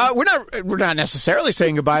 We're not necessarily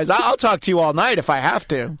saying goodbyes. I'll talk to you all night if I have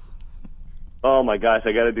to. Oh my gosh,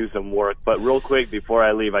 I got to do some work. But real quick before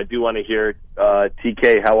I leave, I do want to hear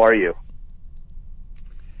TK. How are you?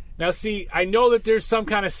 Now, see, I know that there's some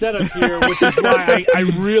kind of setup here, which is why I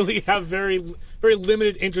really have very, very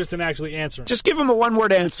limited interest in actually answering. Just give him a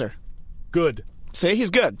one-word answer. Good. See,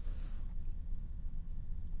 he's good.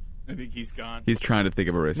 I think he's gone. He's trying to think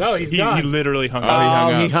of a race. No, he's gone. He literally hung Oh,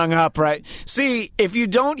 up. He hung up, right. See, if you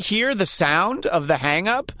don't hear the sound of the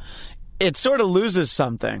hang-up, it sort of loses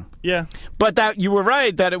something. Yeah. But that you were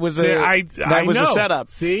right that it was a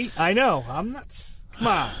setup. See, I know. I'm not. Come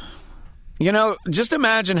on. Just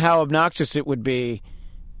imagine how obnoxious it would be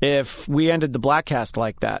if we ended the Bladtcast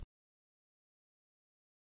like that.